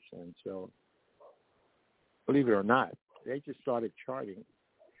 years, and so, believe it or not, they just started charting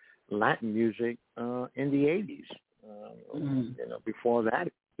Latin music in the 80s. Before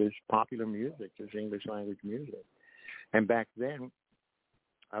that, there's popular music, there's English language music. And back then,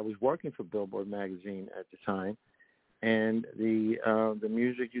 I was working for Billboard magazine at the time, and the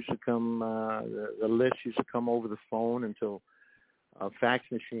music used to come, the list used to come over the phone until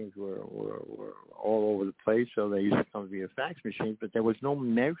fax machines were all over the place, so they used to come via fax machines, but there was no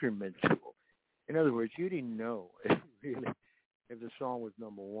measurement tool. In other words, you didn't know if the song was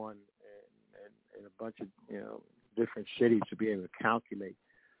number one in a bunch of different cities to be able to calculate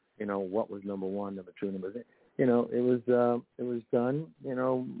what was number one, number two, number three. It was done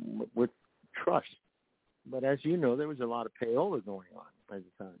with trust. But as you know, there was a lot of payola going on at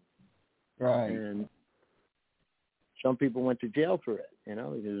the time. Right. And some people went to jail for it,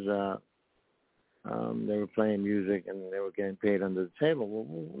 because they were playing music and they were getting paid under the table.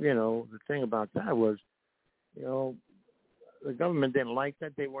 Well, the thing about that was, the government didn't like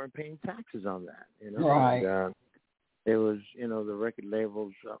that. They weren't paying taxes on that, Right. And, it was, the record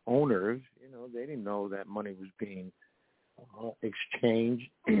label's owners, they didn't know that money was being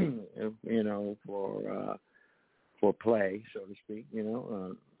exchanged, for play, so to speak,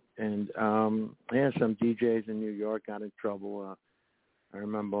 and some DJs in New York got in trouble. I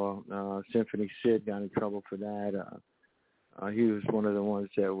remember Symphony Sid got in trouble for that. He was one of the ones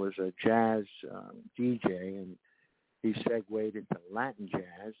that was a jazz DJ, and he segued into Latin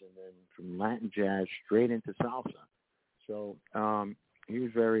jazz, and then from Latin jazz straight into salsa. So he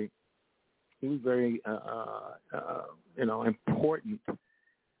was very important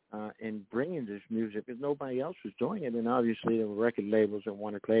in bringing this music, because nobody else was doing it, and obviously there were record labels that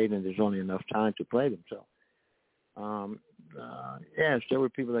want to play it, and there's only enough time to play them. So, yes, there were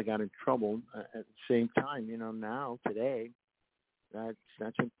people that got in trouble at the same time. Now today,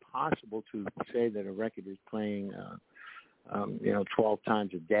 that's impossible to say that a record is playing, 12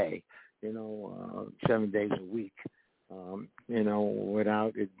 times a day, 7 days a week.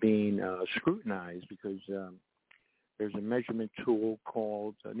 Without it being scrutinized, because there's a measurement tool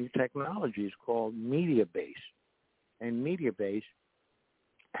called, new technology is called MediaBase. And MediaBase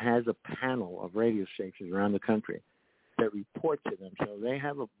has a panel of radio stations around the country that report to them. So they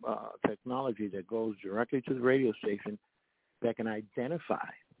have a technology that goes directly to the radio station that can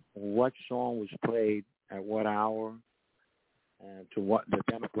identify what song was played at what hour, to what the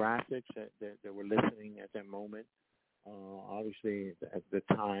demographics that were listening at that moment. Obviously at the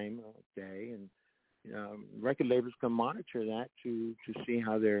time of day, and record labels can monitor that to see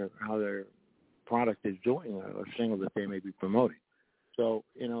how their product is doing, a single that they may be promoting. So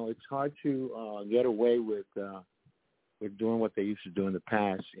it's hard to get away with with doing what they used to do in the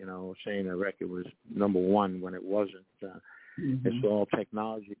past, saying a record was number one when it wasn't. It's all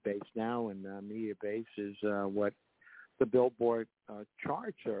technology-based now, and media-based is what the Billboard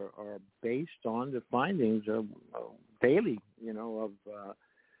charts are based on the findings of daily, of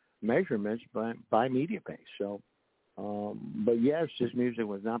measurements by media-based. So, but yes, this music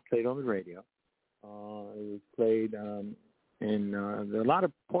was not played on the radio. It was played in there are a lot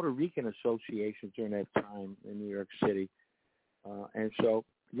of Puerto Rican associations during that time in New York City, and so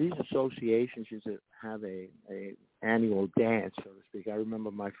these associations used to have a annual dance, so to speak. I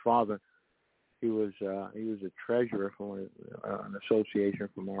remember my father. He was a treasurer for an association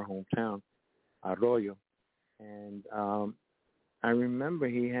from our hometown, Arroyo, and I remember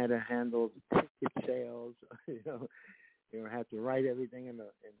he had to handle ticket sales. Had to write everything in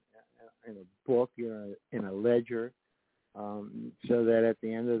a book, in a ledger, so that at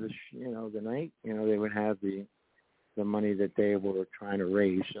the end of the night, they would have the money that they were trying to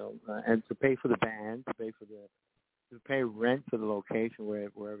raise. So and to pay for the band, to pay rent for the location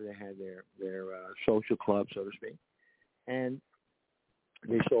wherever they had their social club, so to speak. And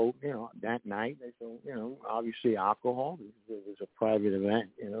they sold, that night they sold, obviously alcohol. It was a private event,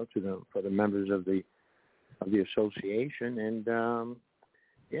 for the members of the association. And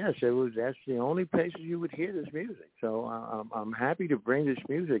yes, that's the only places you would hear this music. So I'm happy to bring this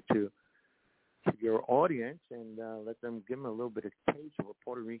music to your audience and give them a little bit of taste of what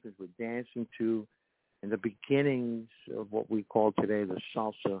Puerto Ricans were dancing to in the beginnings of what we call today the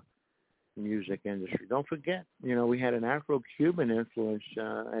salsa music industry. Don't forget, we had an Afro-Cuban influence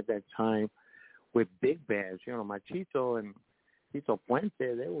at that time with big bands. Machito and Tito Puente,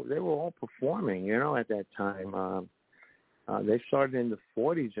 they were all performing, at that time. They started in the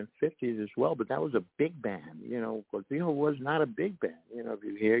 40s and 50s as well, but that was a big band. Cortijo was not a big band. If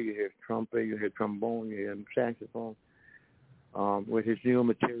you hear trumpet, you hear trombone, you hear saxophone. With his new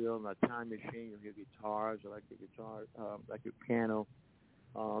material, the Time Machine, you hear guitars, electric guitars, electric piano.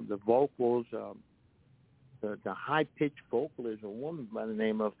 The vocals, the high-pitched vocal is a woman by the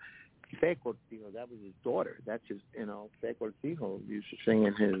name of Fe Cortijo. That was his daughter. That's his, Fe Cortijo used to sing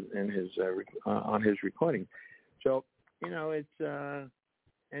on his recording. So, it's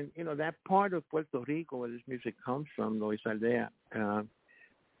and that part of Puerto Rico where this music comes from, Luis Aldea.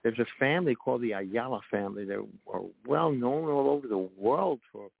 There's a family called the Ayala family. They are well known all over the world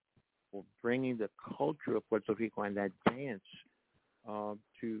for bringing the culture of Puerto Rico and that dance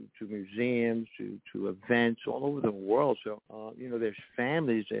to museums, to events all over the world. So, there's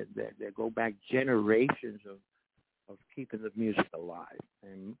families that go back generations of keeping the music alive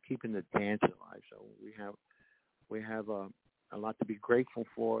and keeping the dance alive. So we have a lot to be grateful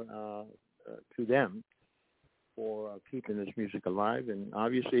for to them for keeping this music alive, and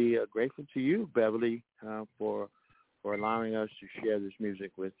obviously grateful to you, Beverly, for allowing us to share this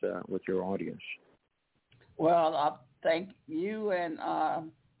music with your audience. Well, thank you and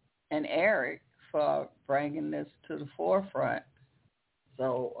Eric for bringing this to the forefront.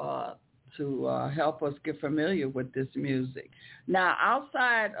 So to help us get familiar with this music. Now,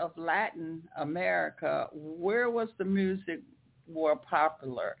 outside of Latin America, where was the music more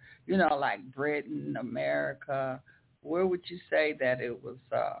popular? Like Britain, America. Where would you say that it was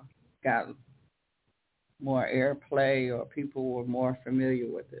got more airplay or people were more familiar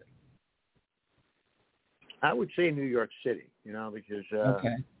with it? I would say New York City, because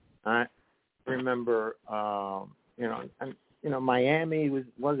I remember, Miami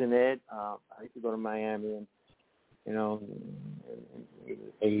wasn't it. I used to go to Miami and, in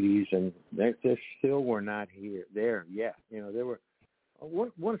the 80s, and they still were not there yet. There were,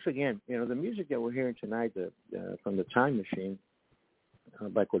 once again, the music that we're hearing tonight from the Time Machine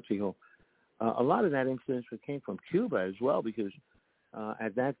by Cortijo, a lot of that influence came from Cuba as well, because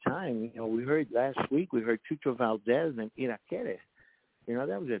at that time, we heard last week, we heard Chucho Valdez and Iraquere.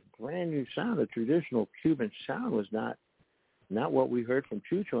 That was a brand new sound. The traditional Cuban sound was not what we heard from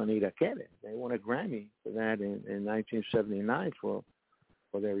Chucho and Iraquere. They won a Grammy for that in 1979 for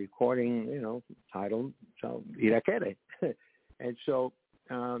their recording, titled Iraquere. And so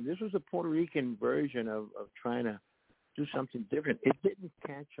this was a Puerto Rican version of trying to do something different. It didn't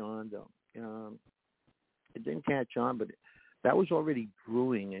catch on, though. It didn't catch on, but that was already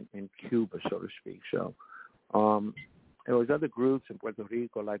brewing in Cuba, so to speak. So there was other groups in Puerto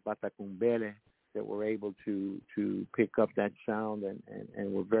Rico like Batacumbele that were able to pick up that sound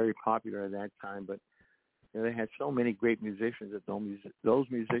and were very popular at that time. But they had so many great musicians that those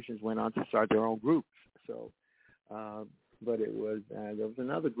musicians went on to start their own groups. So, but it was there was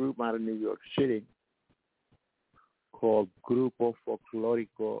another group out of New York City called Grupo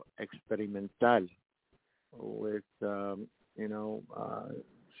Folclórico Experimental, with some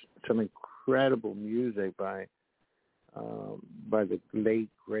incredible music by the late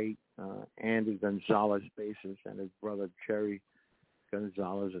great Andy Gonzalez bassist and his brother Jerry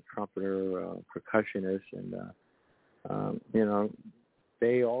Gonzalez, a trumpeter, percussionist, and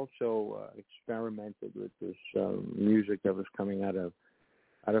they also experimented with this music that was coming out of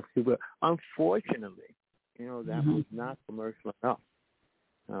Cuba. Unfortunately, that was not commercial enough.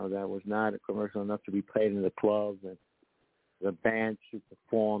 That was not commercial enough to be played in the clubs and the bands to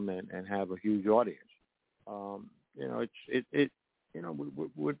perform and have a huge audience.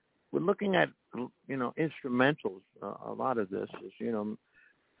 We're looking at instrumentals. A lot of this is a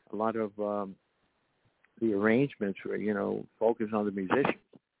lot of the arrangements were focus on the musicians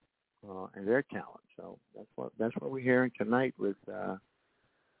and their talent. So that's what we're hearing tonight with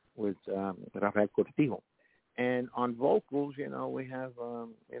Rafael Cortijo. And on vocals, we have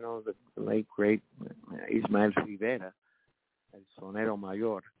the late great Ismael Rivera, El Sonero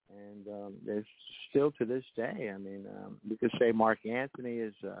Mayor, and there's still to this day. I mean, we could say Mark Anthony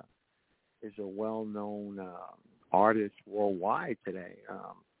is a well-known artist worldwide today.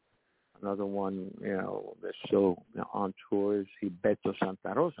 Another one, that's still on tour is Gilberto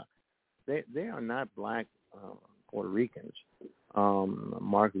Santa Rosa. They are not black Puerto Ricans.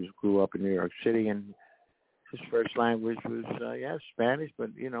 Marcus grew up in New York City, and his first language was Spanish, but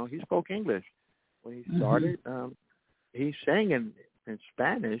he spoke English when he started. He sang in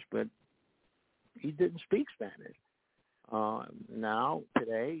Spanish, but he didn't speak Spanish. Now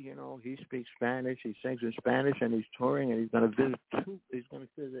today, he speaks Spanish. He sings in Spanish, and he's touring, and he's going to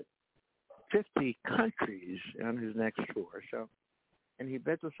visit 50 countries on his next tour. So, and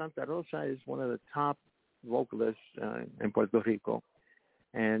Gilberto Santa Rosa is one of the top vocalists in Puerto Rico.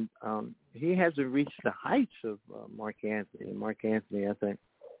 And he hasn't reached the heights of Mark Anthony. Mark Anthony, I think,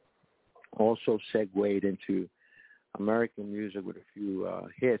 also segued into American music with a few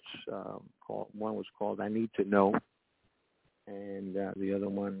hits. One was called "I Need to Know," and the other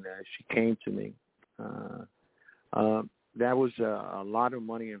one, "She Came to Me." That was a lot of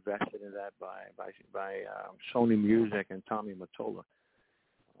money invested in that by Sony Music and Tommy Mottola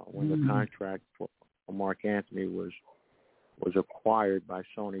when the contract for Mark Anthony was acquired by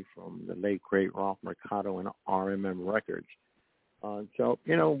Sony from the late great Ralph Mercado and RMM Records. So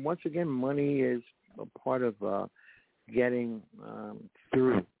once again, money is a part of getting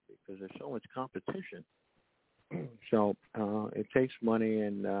through because there's so much competition. So it takes money,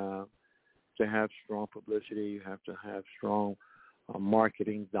 and to have strong publicity, you have to have strong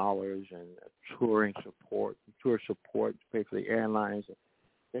marketing dollars and tour support to pay for the airlines, and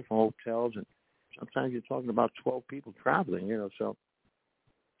pay for hotels, and sometimes you're talking about 12 people traveling. So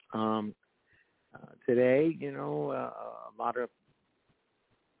today, a lot of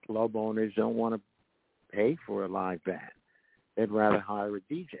club owners don't want to pay for a live band. They'd rather hire a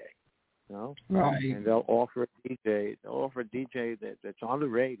DJ. Right. And they'll offer a DJ. That's on the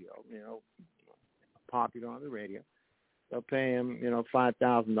radio. Popular on the radio. They'll pay him,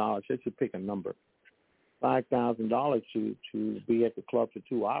 $5,000 just to pick a number. $5,000 to be at the club for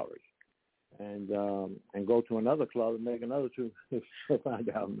 2 hours, and go to another club and make another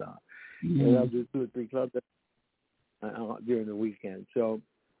 $5,000. And they'll do 2 or 3 clubs during the weekend. So,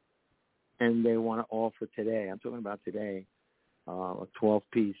 and they want to offer today. I'm talking about today. A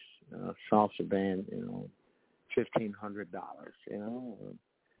 12-piece salsa band, $1,500.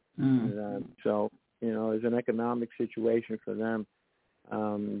 So it's an economic situation for them.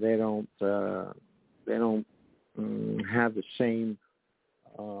 They don't have the same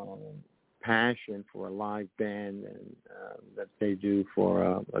passion for a live band and that they do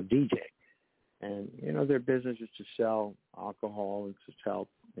for a DJ. And their business is to sell alcohol and to sell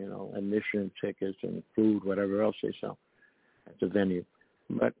admission tickets and food, whatever else they sell at the venue.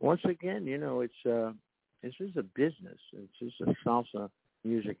 But once again, this is a business. It's just a salsa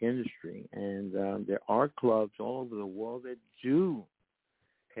music industry, and there are clubs all over the world that do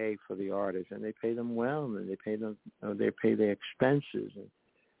pay for the artists, and they pay them well, and they pay their expenses, and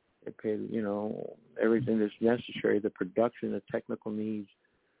they pay everything that's necessary, the production, the technical needs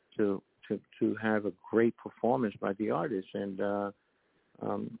to have a great performance by the artist. And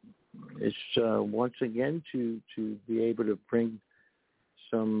it's once again to be able to bring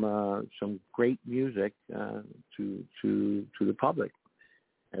some great music to the public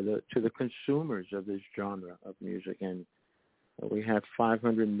and to the consumers of this genre of music. And we have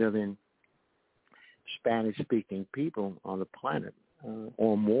 500 million Spanish-speaking people on the planet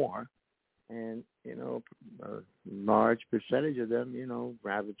or more, and a large percentage of them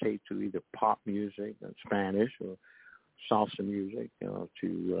gravitate to either pop music in Spanish or salsa music,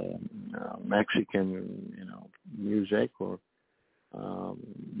 to Mexican, music, or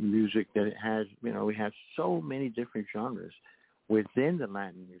music that has, we have so many different genres within the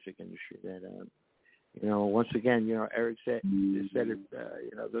Latin music industry that, once again, Eric said it,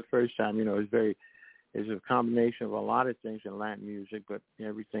 the first time, it's a combination of a lot of things in Latin music, but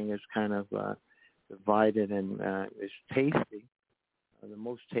everything is kind of divided and it's tasty. The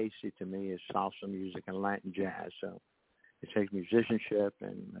most tasty to me is salsa music and Latin jazz. So it takes musicianship,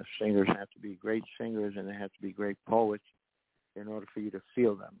 and singers have to be great singers, and they have to be great poets in order for you to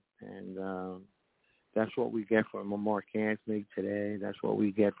feel them. And that's what we get from a Mark Anthony today. That's what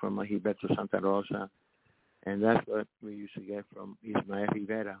we get from a Gilberto Santa Rosa. And that's what we used to get from Ismael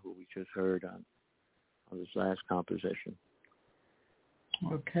Rivera, who we just heard on this last composition.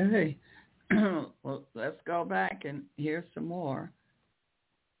 Okay. Well, let's go back and hear some more.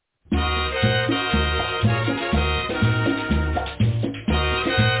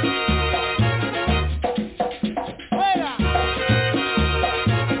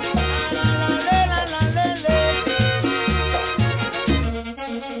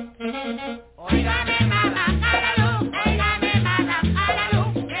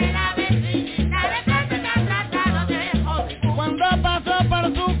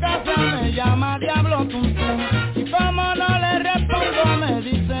 Llama diablo tum tum, y como no le respondo me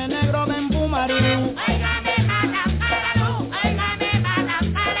dice negro bembú marín. Óigame mala para luz, óigame mala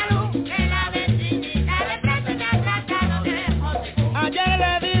para luz, que la vecinita de frente me ha tratado de jodido. Ayer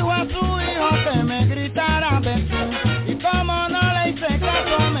le dijo a su hijo que me gritara vecino, y como no le hice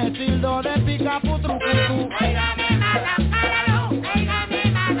caso me tildó de picaputrucutu. Óigame mala para luz, óigame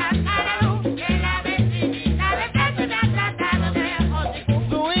mala para luz, que la vecinita de frente me ha tratado de jodido.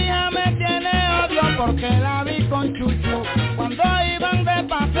 Su hija me porque la vi con Chuchu cuando iban de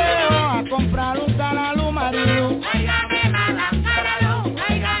paseo a comprar un calalú marido. Óigame mala caralú,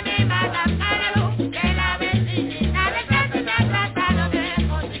 óigame mala caralú, que la vecinita de frente me ha tratado de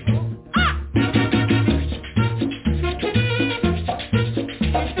jodido.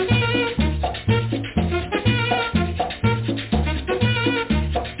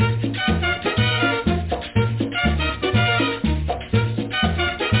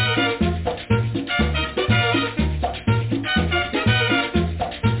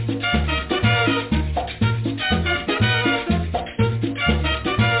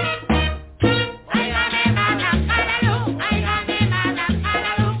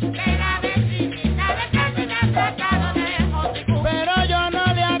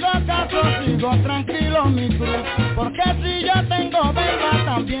 Tranquilo mi cruz, porque si yo tengo Bomba,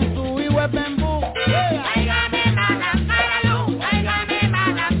 también tu hijo es bembú. Óigame mala caralú, óigame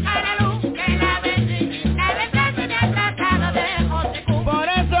mala caralú, que la vecinita de frente me ha tratado de jodido. Por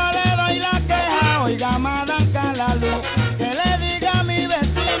eso le doy la queja, oiga madame calalú, que le diga a mi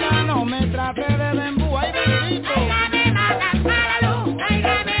vecina, no me trate de bembú, ay bendito. Óigame mala caralú,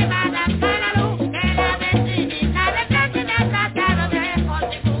 óigame mala caralú, que la vecinita de frente me ha tratado de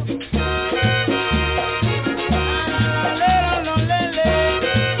jodido.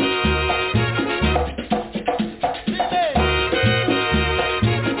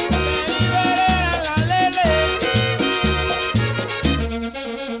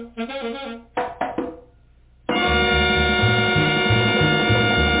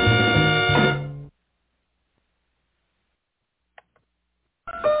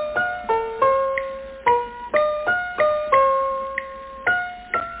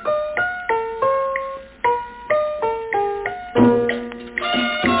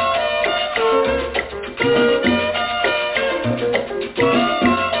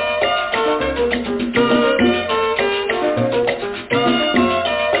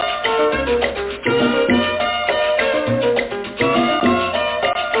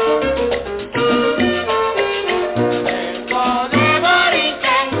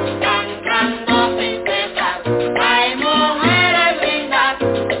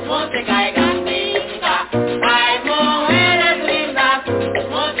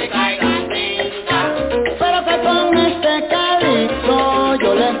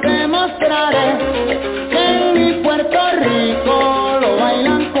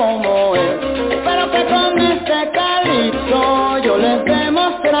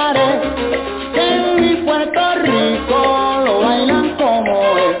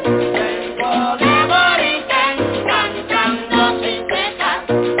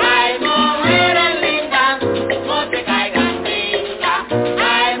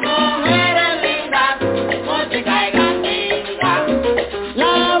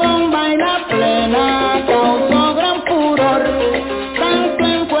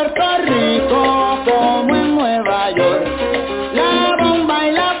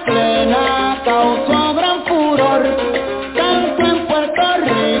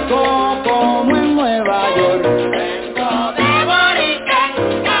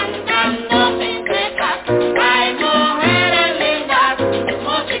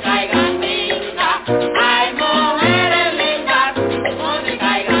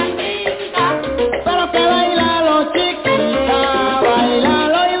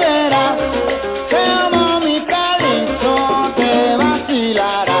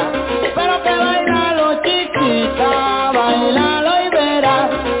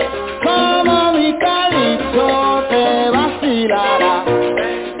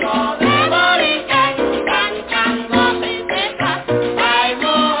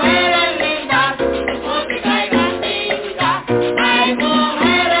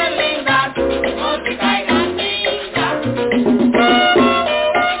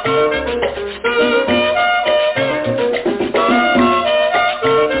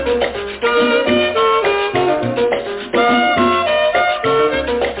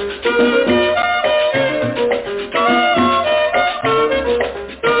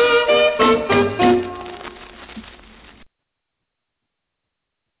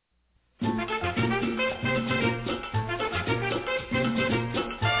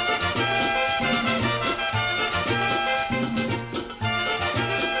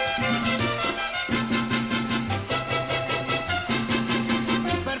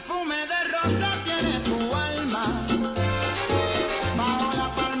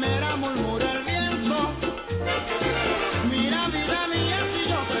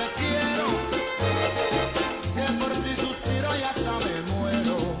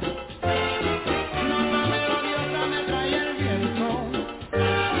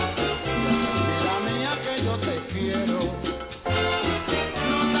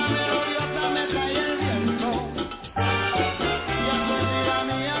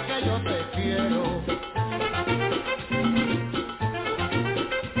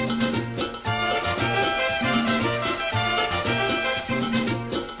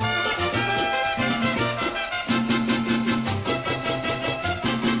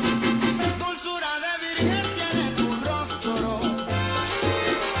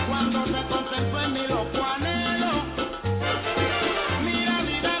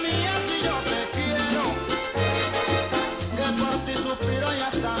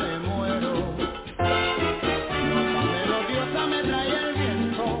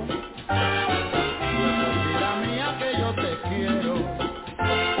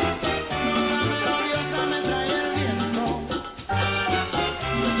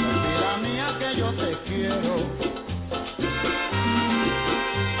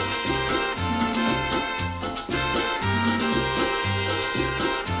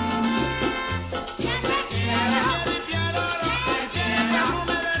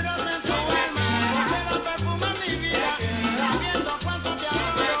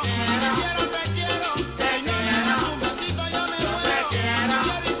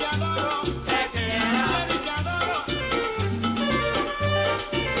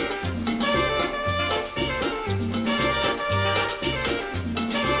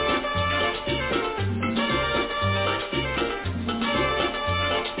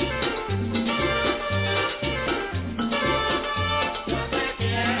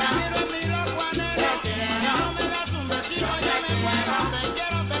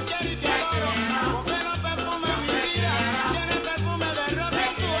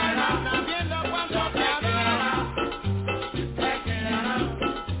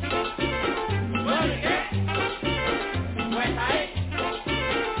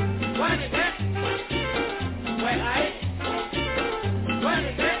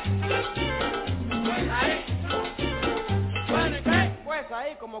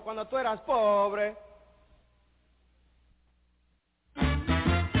 como cuando tú eras pobre.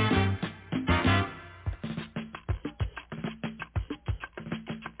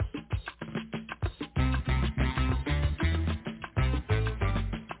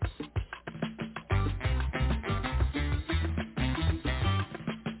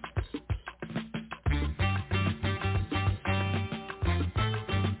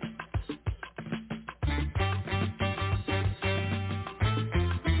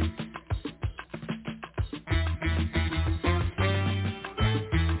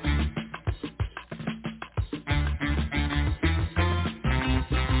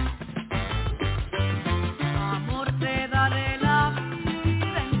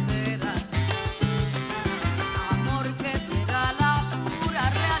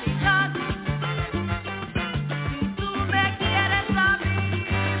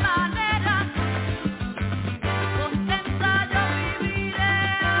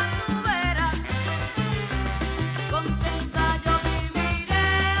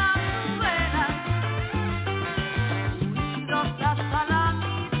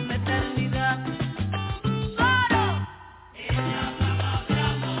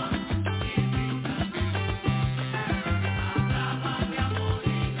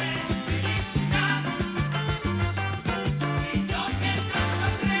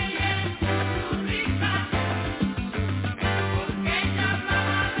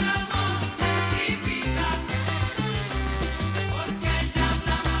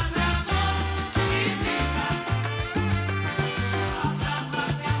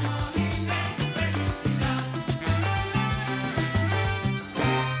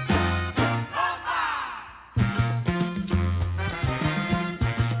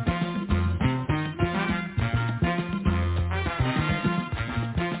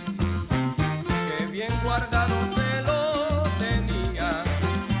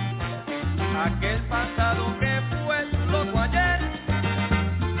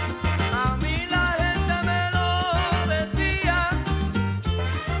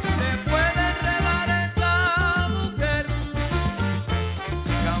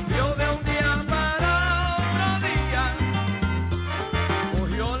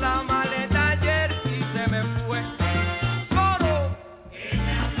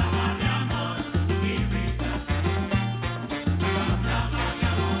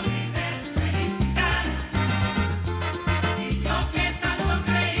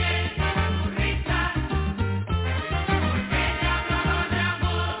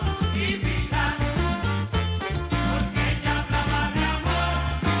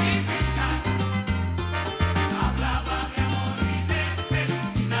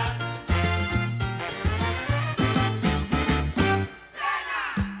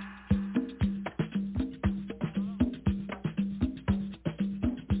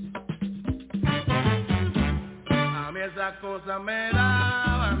 Esas cosas me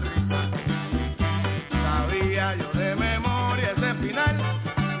daban risa, sabía yo de memoria ese final.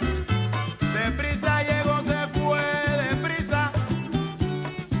 Deprisa llegó, se fue deprisa.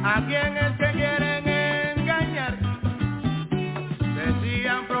 ¿A quién es que quieren engañar?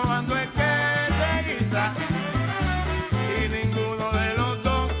 Decían probando es que se guisa y ninguno de los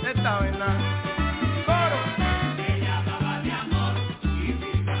dos estaba en nada.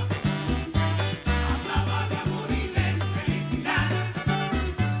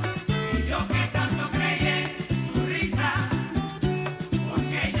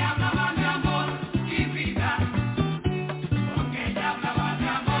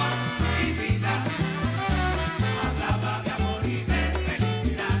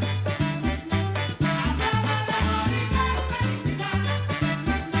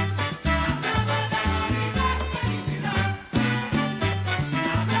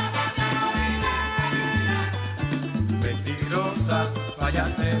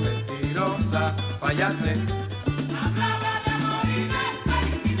 Mentirosa, fallate. Hablaba de amor y de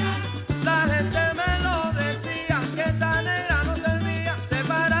felicidad. La gente me lo decía, que esta negra no servía,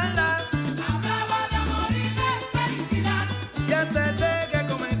 separarla. Hablaba de amor y de felicidad. Y antes de que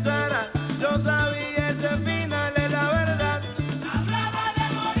comenzara, yo sabía ese final es la verdad. Hablaba de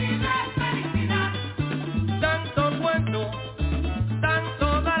amor y de felicidad. Tanto cuento,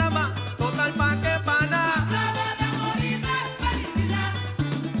 tanto drama, total pa' que pa' nada. Hablaba de amor y de felicidad.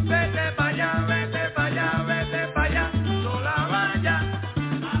 Vete pa' allá,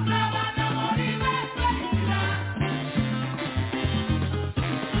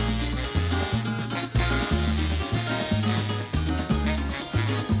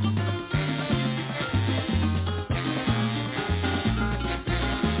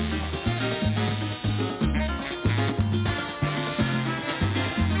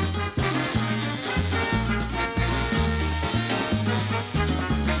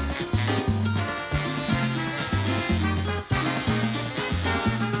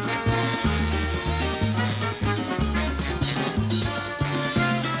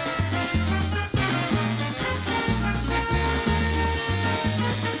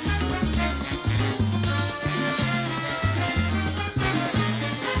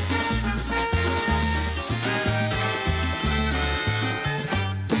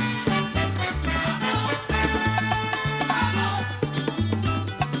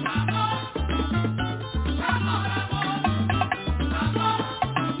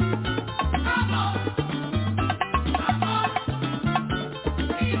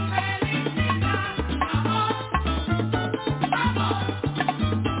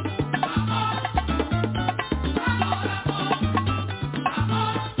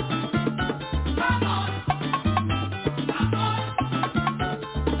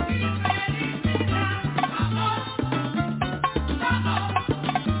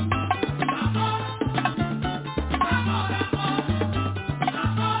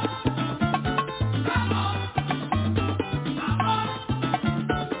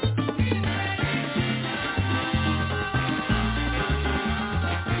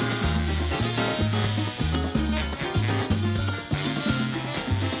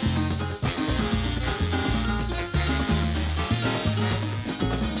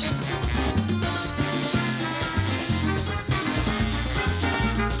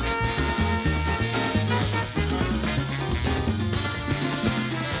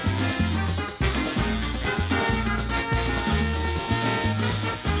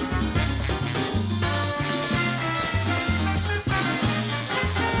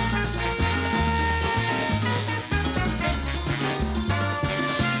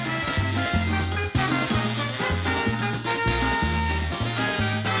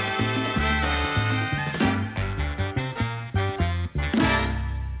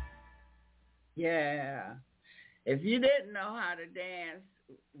 if you didn't know how to dance,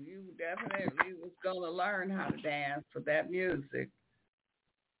 you definitely was going to learn how to dance for that music,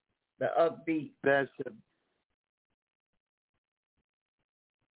 the upbeat. That's it.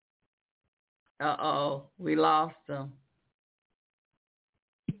 Uh-oh, we lost him.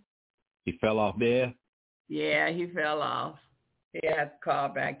 He fell off there? Yeah, he fell off. He had to call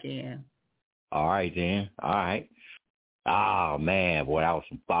back in. All right, then. All right. Oh, man, boy, that was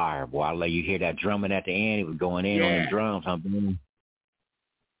some fire. Boy, I let you hear that drumming at the end. He was going in on the drums.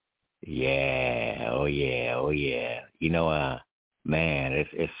 Yeah. Oh, yeah. Oh, yeah. You know, man,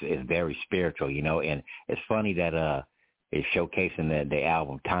 it's very spiritual, you know, and it's funny that it's showcasing the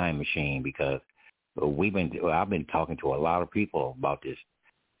album Time Machine, because I've been talking to a lot of people about this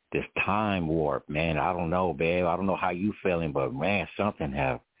time warp, man. I don't know, babe. I don't know how you feeling, but man,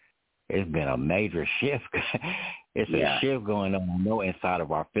 it's been a major shift. It's a shift going on, inside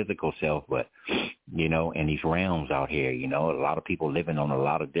of our physical self, but, you know, in these realms out here, you know, a lot of people living on a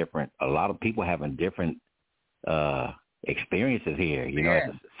lot of people having different experiences here, you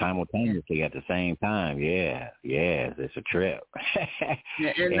know, simultaneously at the same time. Yeah, it's a trip. And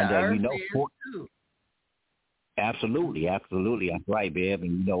the earth, you know, too. Absolutely. That's right, babe.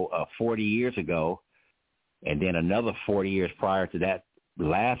 And, you know, 40 years ago, and then another 40 years prior to that,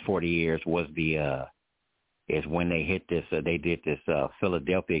 last 40 years was is when they hit this, they did this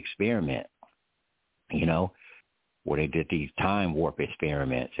Philadelphia experiment, you know, where they did these time warp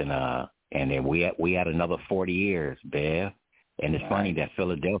experiments. And then we had another 40 years, babe. And it's funny that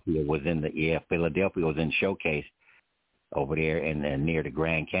Philadelphia was in showcase over there and near the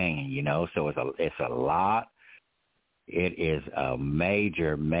Grand Canyon, you know, so it's a lot. It is a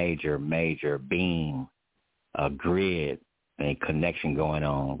major beam, a grid and connection going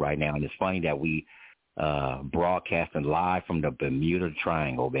on right now. And it's funny that we broadcasting live from the Bermuda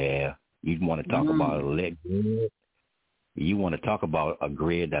Triangle, man. You want to talk about a lit grid? You want to talk about a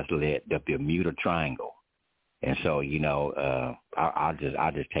grid that's lit, the Bermuda Triangle. And so, you know, I just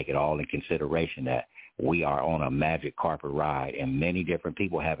take it all in consideration that we are on a magic carpet ride, and many different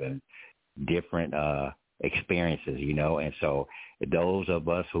people having different experiences, you know. And so those of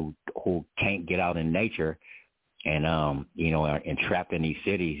us who can't get out in nature and, you know, are entrapped in these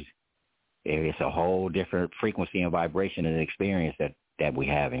cities, it's a whole different frequency and vibration and experience that we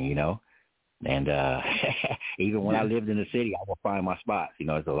having, you know. And even when I lived in the city, I would find my spots. You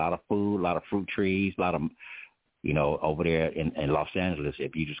know, there's a lot of food, a lot of fruit trees, a lot of, you know, over there in Los Angeles,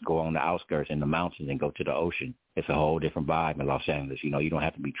 if you just go on the outskirts in the mountains and go to the ocean, it's a whole different vibe in Los Angeles. You know, you don't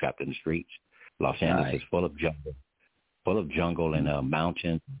have to be trapped in the streets. Los Angeles is full of jungle and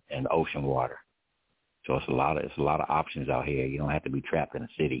mountains and ocean water. So it's a lot of options out here. You don't have to be trapped in a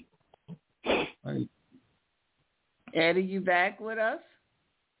city. Right. Eddie, you back with us?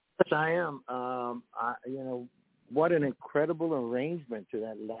 Yes, I am. You know, what an incredible arrangement to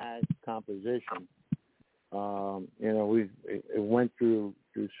that last composition. You know, it went through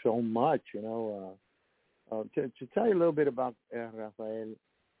so much. You know, to tell you a little bit about Rafael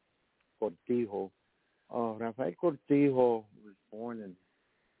Cortijo. Rafael Cortijo was born in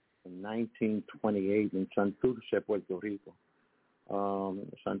 1928 in Santurce, Puerto Rico.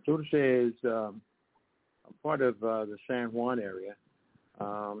 Santurce is a part of the San Juan area.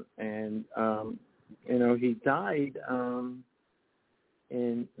 And you know, he died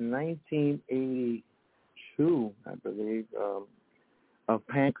in 1982, I believe, of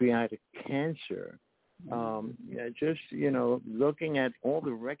pancreatic cancer. Just, you know, looking at all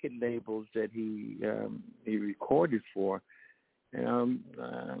the record labels that he recorded for,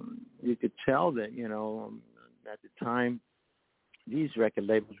 you could tell that, you know, at the time, these record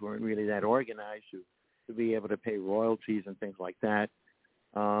labels weren't really that organized to be able to pay royalties and things like that.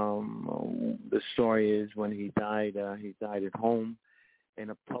 The story is when he died at home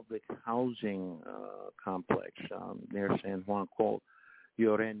in a public housing complex near San Juan called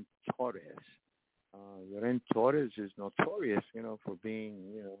Lloren Torres. Lloren Torres is notorious, you know, for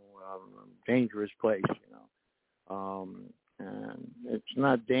being, you know, a dangerous place, you know. And it's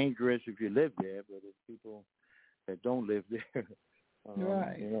not dangerous if you live there, but if people that don't live there,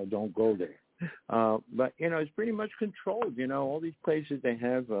 you know, don't go there. But, you know, it's pretty much controlled. You know, all these places they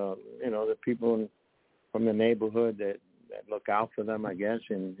have, you know, the people from the neighborhood that look out for them, I guess.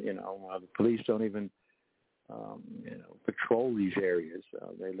 And, you know, the police don't even, you know, patrol these areas.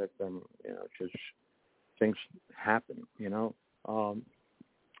 They let them, you know, just things happen, you know.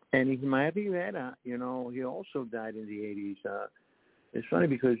 And Ismael Rivera, you know, he also died in the 80s. It's funny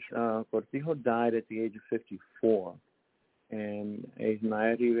because Cortijo died at the age of 54. And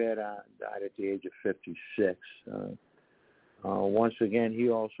Ismael Rivera died at the age of 56. once again, he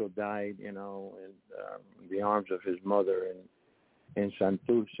also died, in the arms of his mother in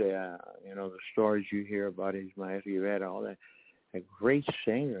Santurce. The stories you hear about Ismael Rivera, all that. A great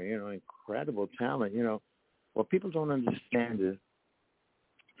singer, incredible talent. What people don't understand is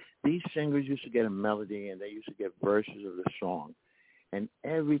these singers used to get a melody and they used to get verses of the song. And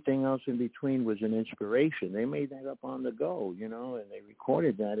everything else in between was an inspiration. They made that up on the go, and they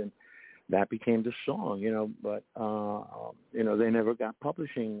recorded that, and that became the song, But, they never got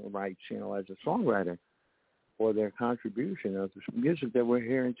publishing rights, as a songwriter for their contribution of the music that we're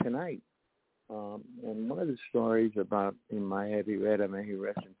hearing tonight. And one of the stories about Ismael Rivera, may he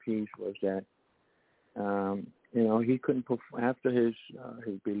rest in peace, was that, he couldn't perform after his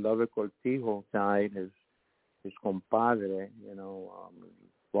beloved Cortijo died. His compadre,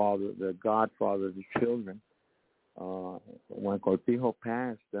 father, the godfather of the children. When Cortijo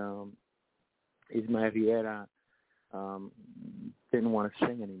passed, Ismael Rivera didn't want to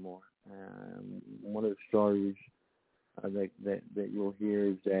sing anymore. One of the stories that you'll hear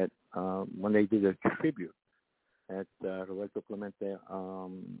is that when they did a tribute at Roberto Clemente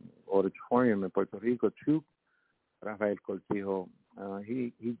Auditorium in Puerto Rico to Rafael Cortijo,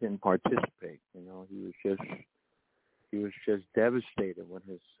 he didn't participate. He was just devastated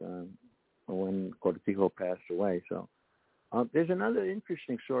when Cortijo passed away. So there's another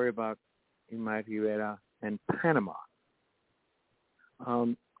interesting story about Ismael Rivera and Panama.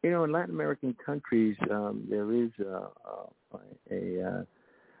 In Latin American countries, there is a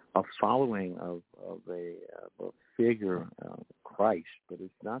following of a figure, Christ, but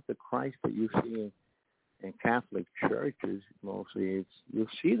it's not the Christ that you see in Catholic churches. Mostly, you'll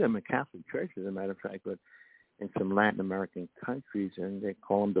see them in Catholic churches, as a matter of fact, but in some Latin American countries, and they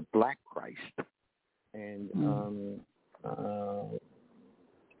call him the Black Christ. And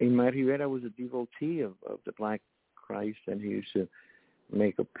Ismael Rivera was a devotee of the Black Christ, and he used to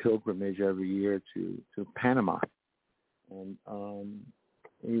make a pilgrimage every year to Panama. And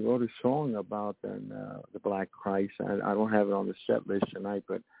he wrote a song about the Black Christ. I don't have it on the set list tonight,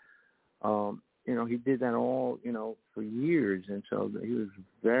 but he did that all for years, and so he was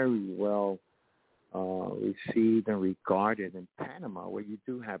very well received and regarded in Panama, where you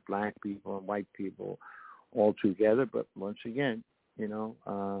do have black people and white people all together. But once again,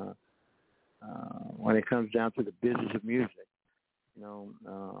 when it comes down to the business of music,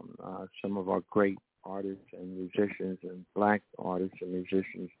 some of our great artists and musicians and black artists and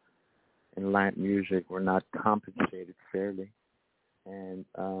musicians in Latin music were not compensated fairly, and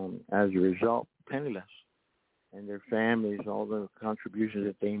as a result, penniless. And their families, all the contributions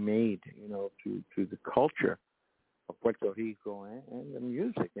that they made, to the culture of Puerto Rico and the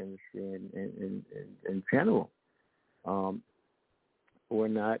music industry in general, were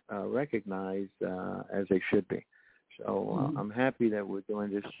not recognized as they should be. So I'm happy that we're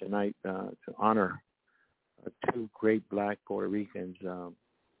doing this tonight to honor two great black Puerto Ricans.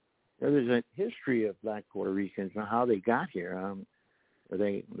 There's a history of black Puerto Ricans and how they got here.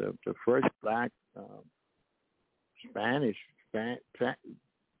 The first black the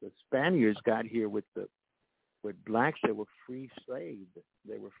Spaniards got here with blacks that were free slaves.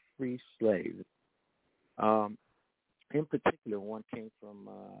 They were free slaves. In particular, one came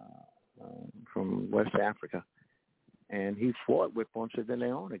from West Africa, and he fought with Ponce de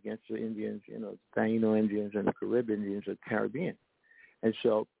Leon against the Indians, Taino Indians and the Caribbean Indians of the Caribbean. And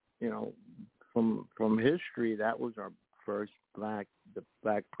so, from history, that was our first the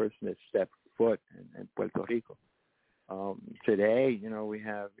black person that stepped foot in Puerto Rico. Today, we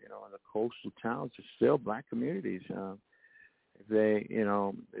have, in the coastal towns, there's still black communities.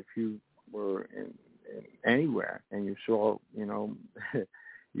 If you were in anywhere and you saw,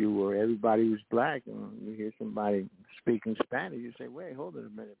 everybody was black, and you hear somebody speaking Spanish, you say, wait, hold it a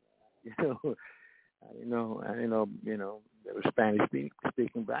minute. I didn't know, there were Spanish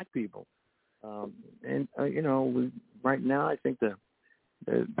speaking black people. Right now, I think the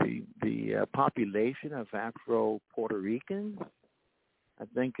population of Afro Puerto Ricans, I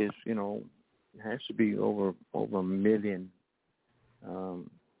think is, has to be over a million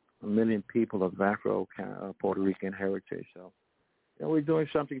people of Afro Puerto Rican heritage. So, we're doing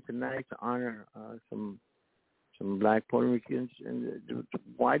something tonight to honor some black Puerto Ricans. And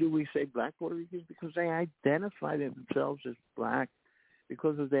why do we say black Puerto Ricans? Because they identify themselves as black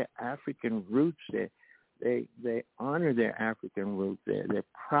because of their African roots. They honor their African roots. They're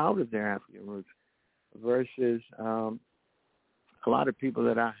proud of their African roots, versus a lot of people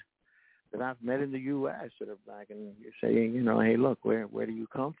that I've met in the U.S. that are black, and you say, hey, look, where do you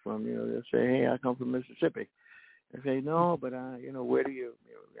come from? They'll say, hey, I come from Mississippi. They say, no, but where do your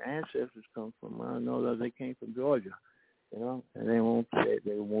ancestors come from? I know that they came from Georgia. and they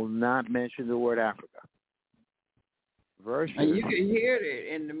will not mention the word Africa. Versus, and you can hear it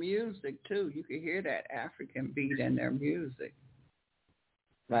in the music too. You can hear that African beat in their music,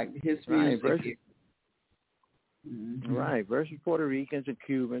 like his music. Right, right. Versus Puerto Ricans and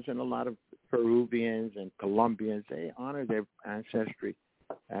Cubans and a lot of Peruvians and Colombians, they honor their ancestry,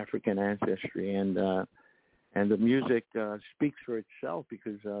 African ancestry, and the music speaks for itself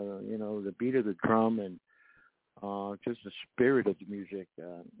because the beat of the drum and just the spirit of the music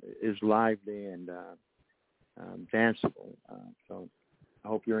is lively and danceable. So I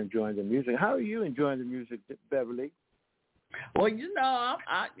hope you're enjoying the music. How are you enjoying the music, Beverly? Well,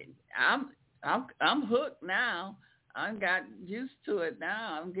 I'm hooked now. I got used to it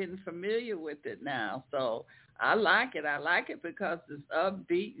now. I'm getting familiar with it now. So I like it. I like it because it's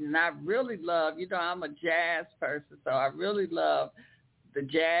upbeat, and I really love, I'm a jazz person, so I really love the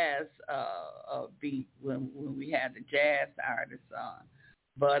jazz beat when we had the jazz artists on.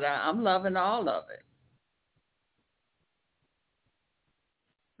 But I'm loving all of it.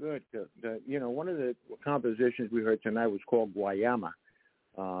 Good. One of the compositions we heard tonight was called Guayama.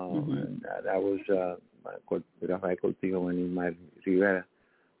 And that was Rafael Cortijo and Rivera.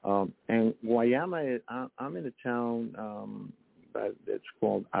 And Guayama, I'm in a town that's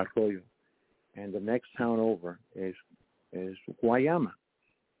called Arroyo, and the next town over is Guayama.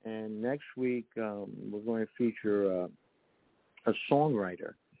 And next week we're going to feature a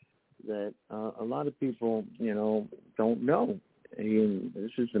songwriter that a lot of people, don't know.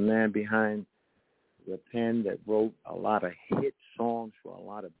 This is the man behind the pen that wrote a lot of hit songs for a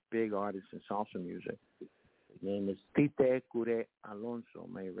lot of big artists in salsa music. His name is Tite Cure Alonso.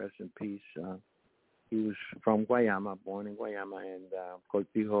 May he rest in peace. He was from Guayama, born in Guayama, and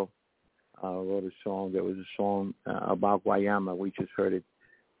Cortijo wrote a song. There was a song about Guayama. We just heard it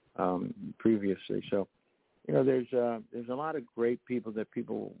previously. So, there's a lot of great people that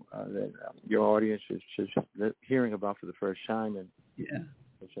your audience is just hearing about for the first time, and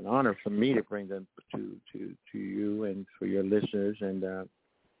it's an honor for me to bring them to you and for your listeners, and I'm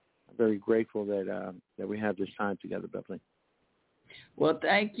very grateful that we have this time together, Beverly. Well,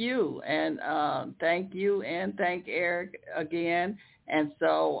 thank you, and thank Eric again, and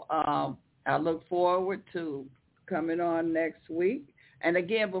so I look forward to coming on next week. And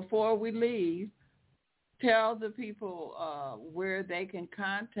again, before we leave, tell the people where they can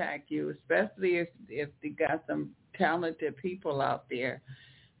contact you, especially if they got some talented people out there.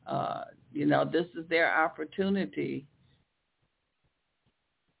 This is their opportunity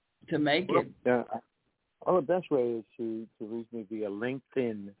to make it. Well, the best way is to reach me via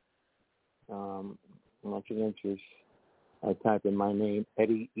LinkedIn. Once again, just I type in my name,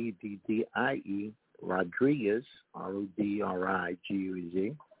 Eddie, Eddie Rodriguez,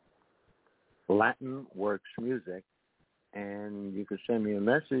 Rodriguez, Latin Works Music, and you can send me a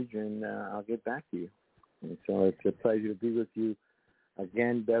message, and I'll get back to you. And so it's a pleasure to be with you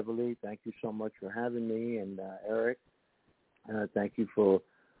again, Beverly. Thank you so much for having me, and Eric, thank you for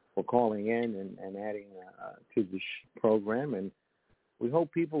calling in and adding to this program. And we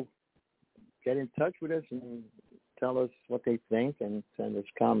hope people get in touch with us and tell us what they think and send us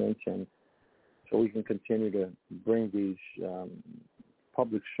comments, and so we can continue to bring these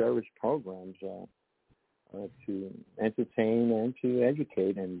public service programs to entertain and to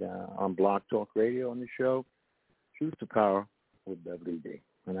educate. And on Blog Talk Radio on the show, Truth to Power with Beverly D.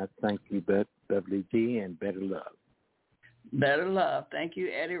 And I thank you, Beverly D, and better love. Better love. Thank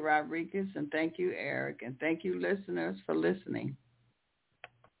you, Eddie Rodriguez, and thank you, Eric, and thank you, listeners, for listening.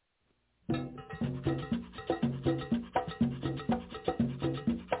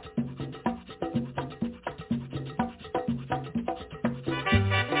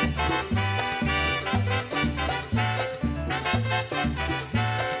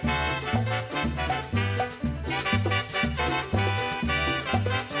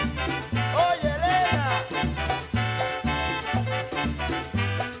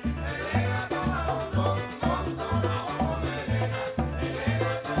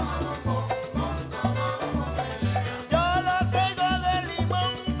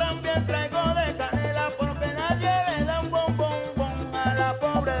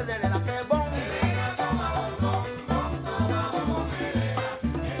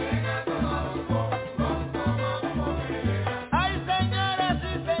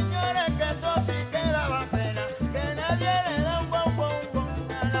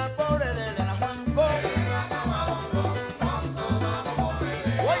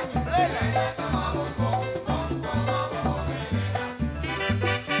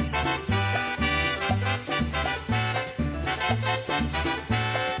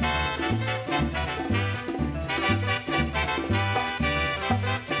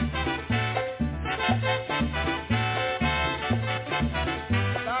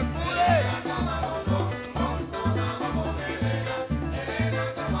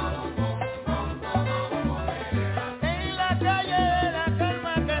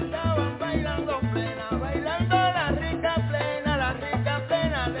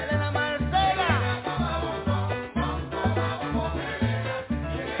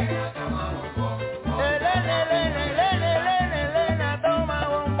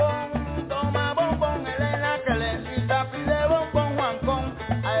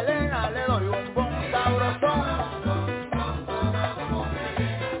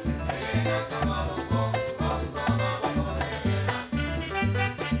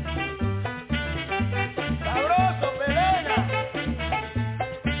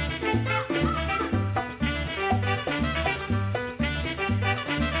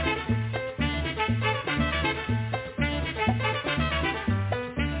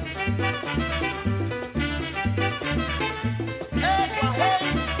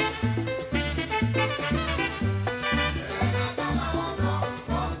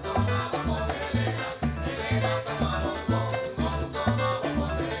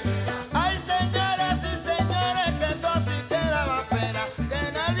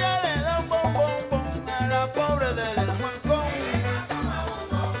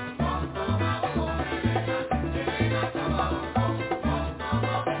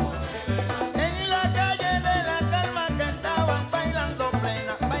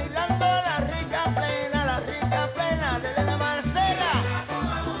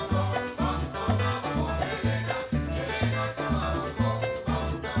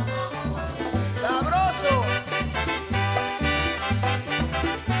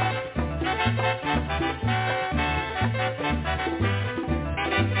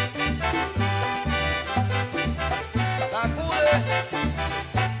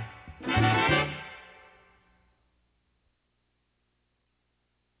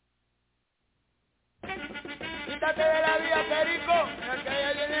 Quítate de la vía, Perico, que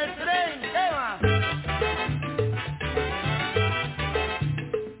ahí viene el tren, ¿qué va?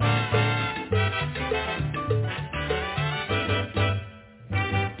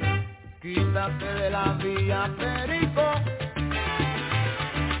 Quítate de la vía, Perico,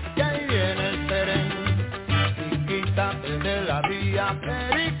 que ahí viene el tren. Y quítate de la vía,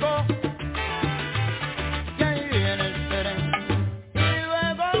 Perico, que ahí viene el tren. Y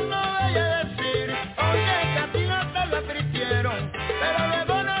luego no vaya a decir, oye, que a ti no te lo advirtieron. Pero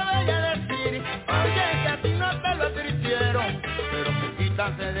luego no vaya a decir, oye, que a ti no te lo advirtieron. Pero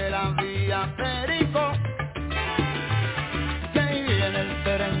quítate de la vía, Perico, que ahí viene el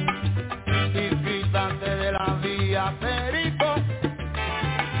tren. Quítate de la vía, Perico,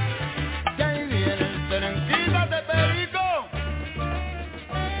 que ahí viene el tren. Quítate, Perico.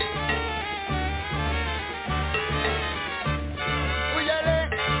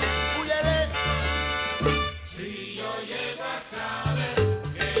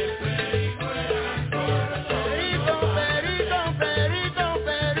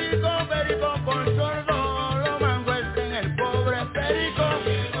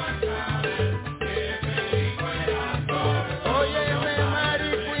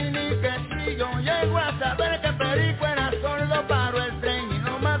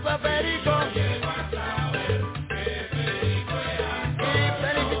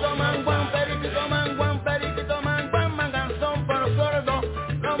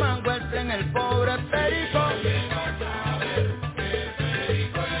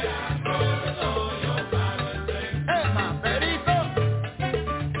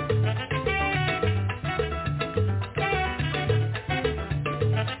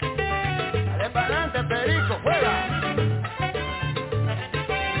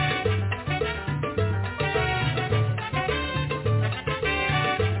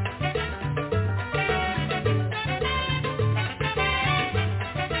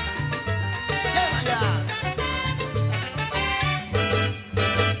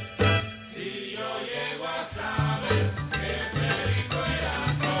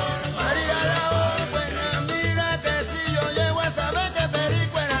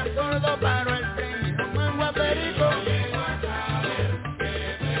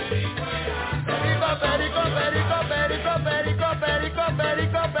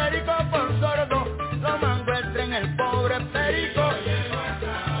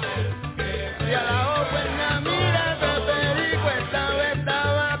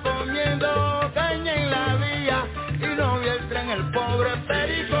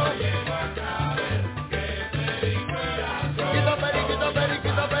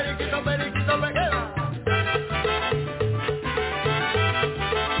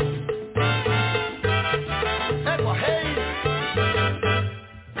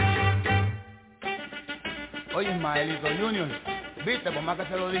 Oye, Ismaelito Junior, viste, por más que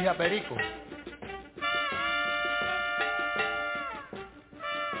se lo dije a Perico.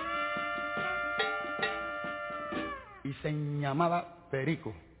 Y se llamaba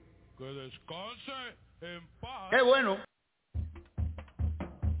Perico. Que descanse en paz. ¡Qué bueno!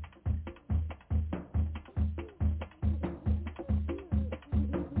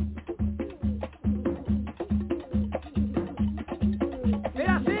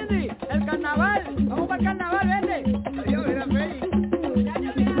 Mira, Cindy, el carnaval. Vamos para el carnaval, vete. Adiós, mira, Feli.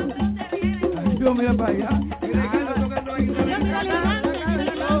 Dios, mira para allá. Mira, Ricardo tocando ahí.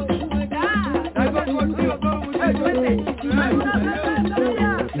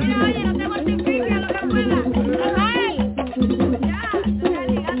 Oye, no te mortifiques, lo que manda. Rafael.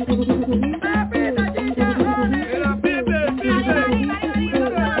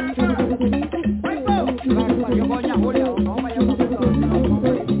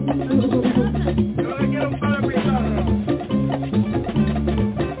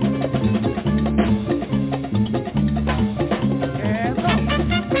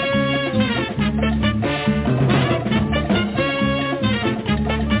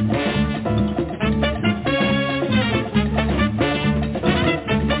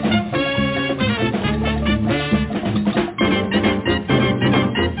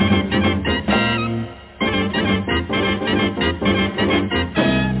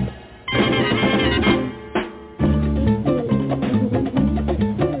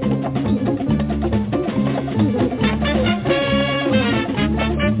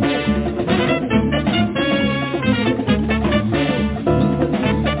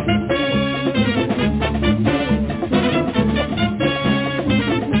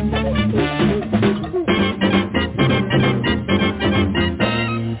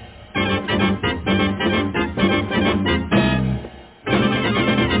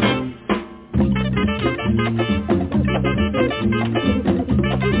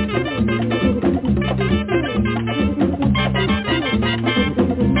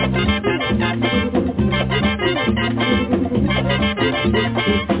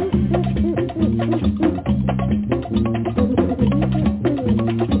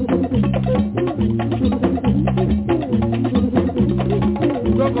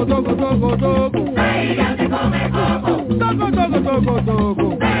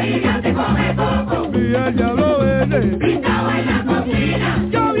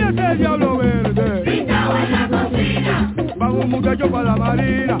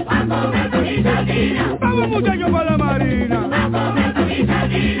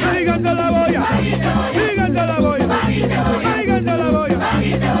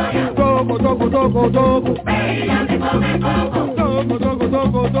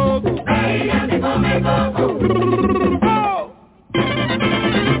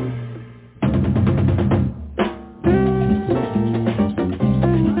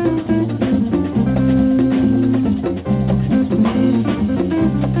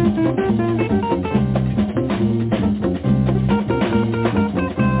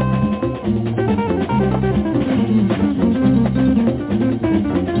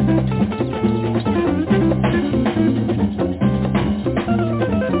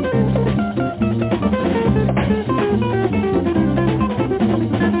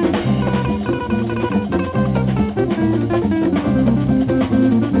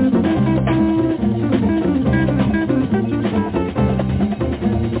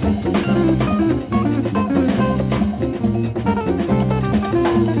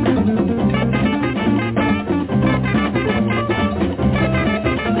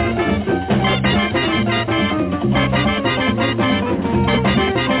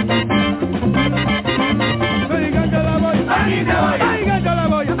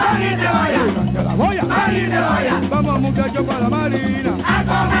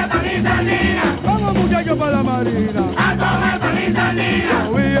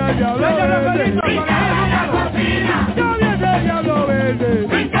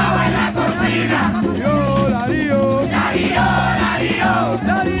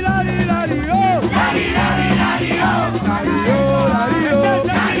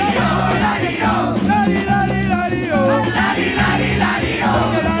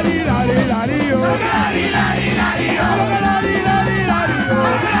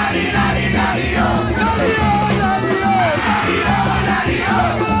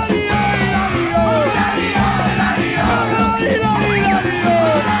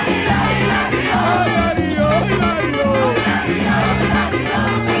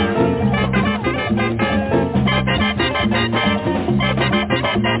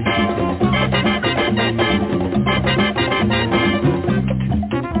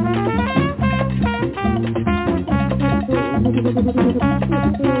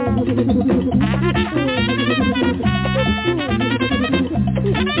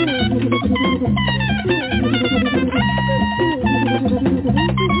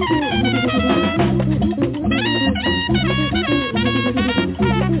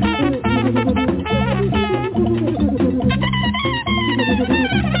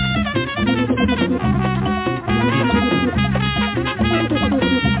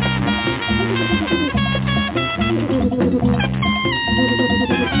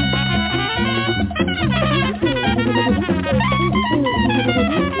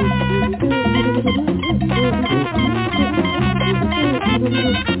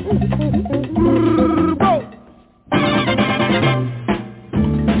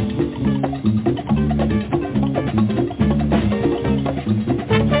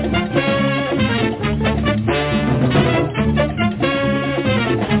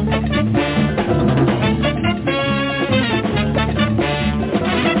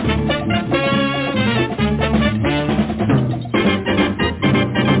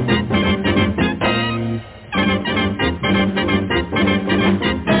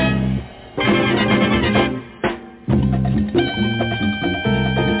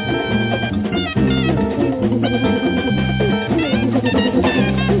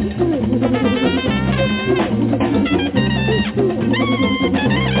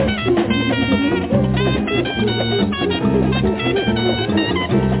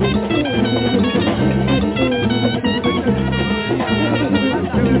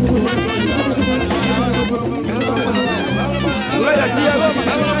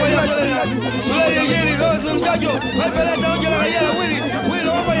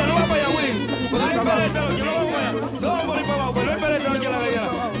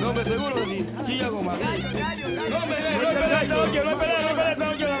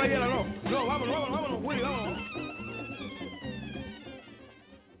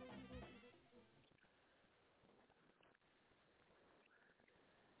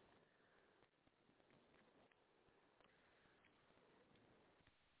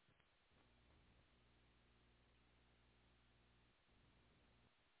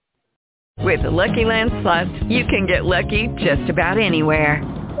 With the Lucky Land Slots, you can get lucky just about anywhere.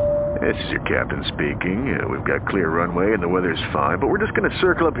 This is your captain speaking. We've got clear runway and the weather's fine, but we're just going to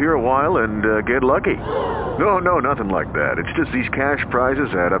circle up here a while and get lucky. No, nothing like that. It's just these cash prizes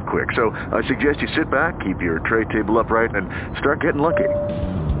add up quick. So I suggest you sit back, keep your tray table upright, and start getting lucky.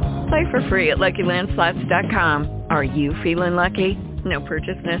 Play for free at LuckyLandSlots.com. Are you feeling lucky? No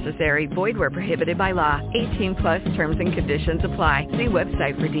purchase necessary. Void where prohibited by law. 18+ terms and conditions apply. See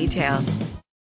website for details.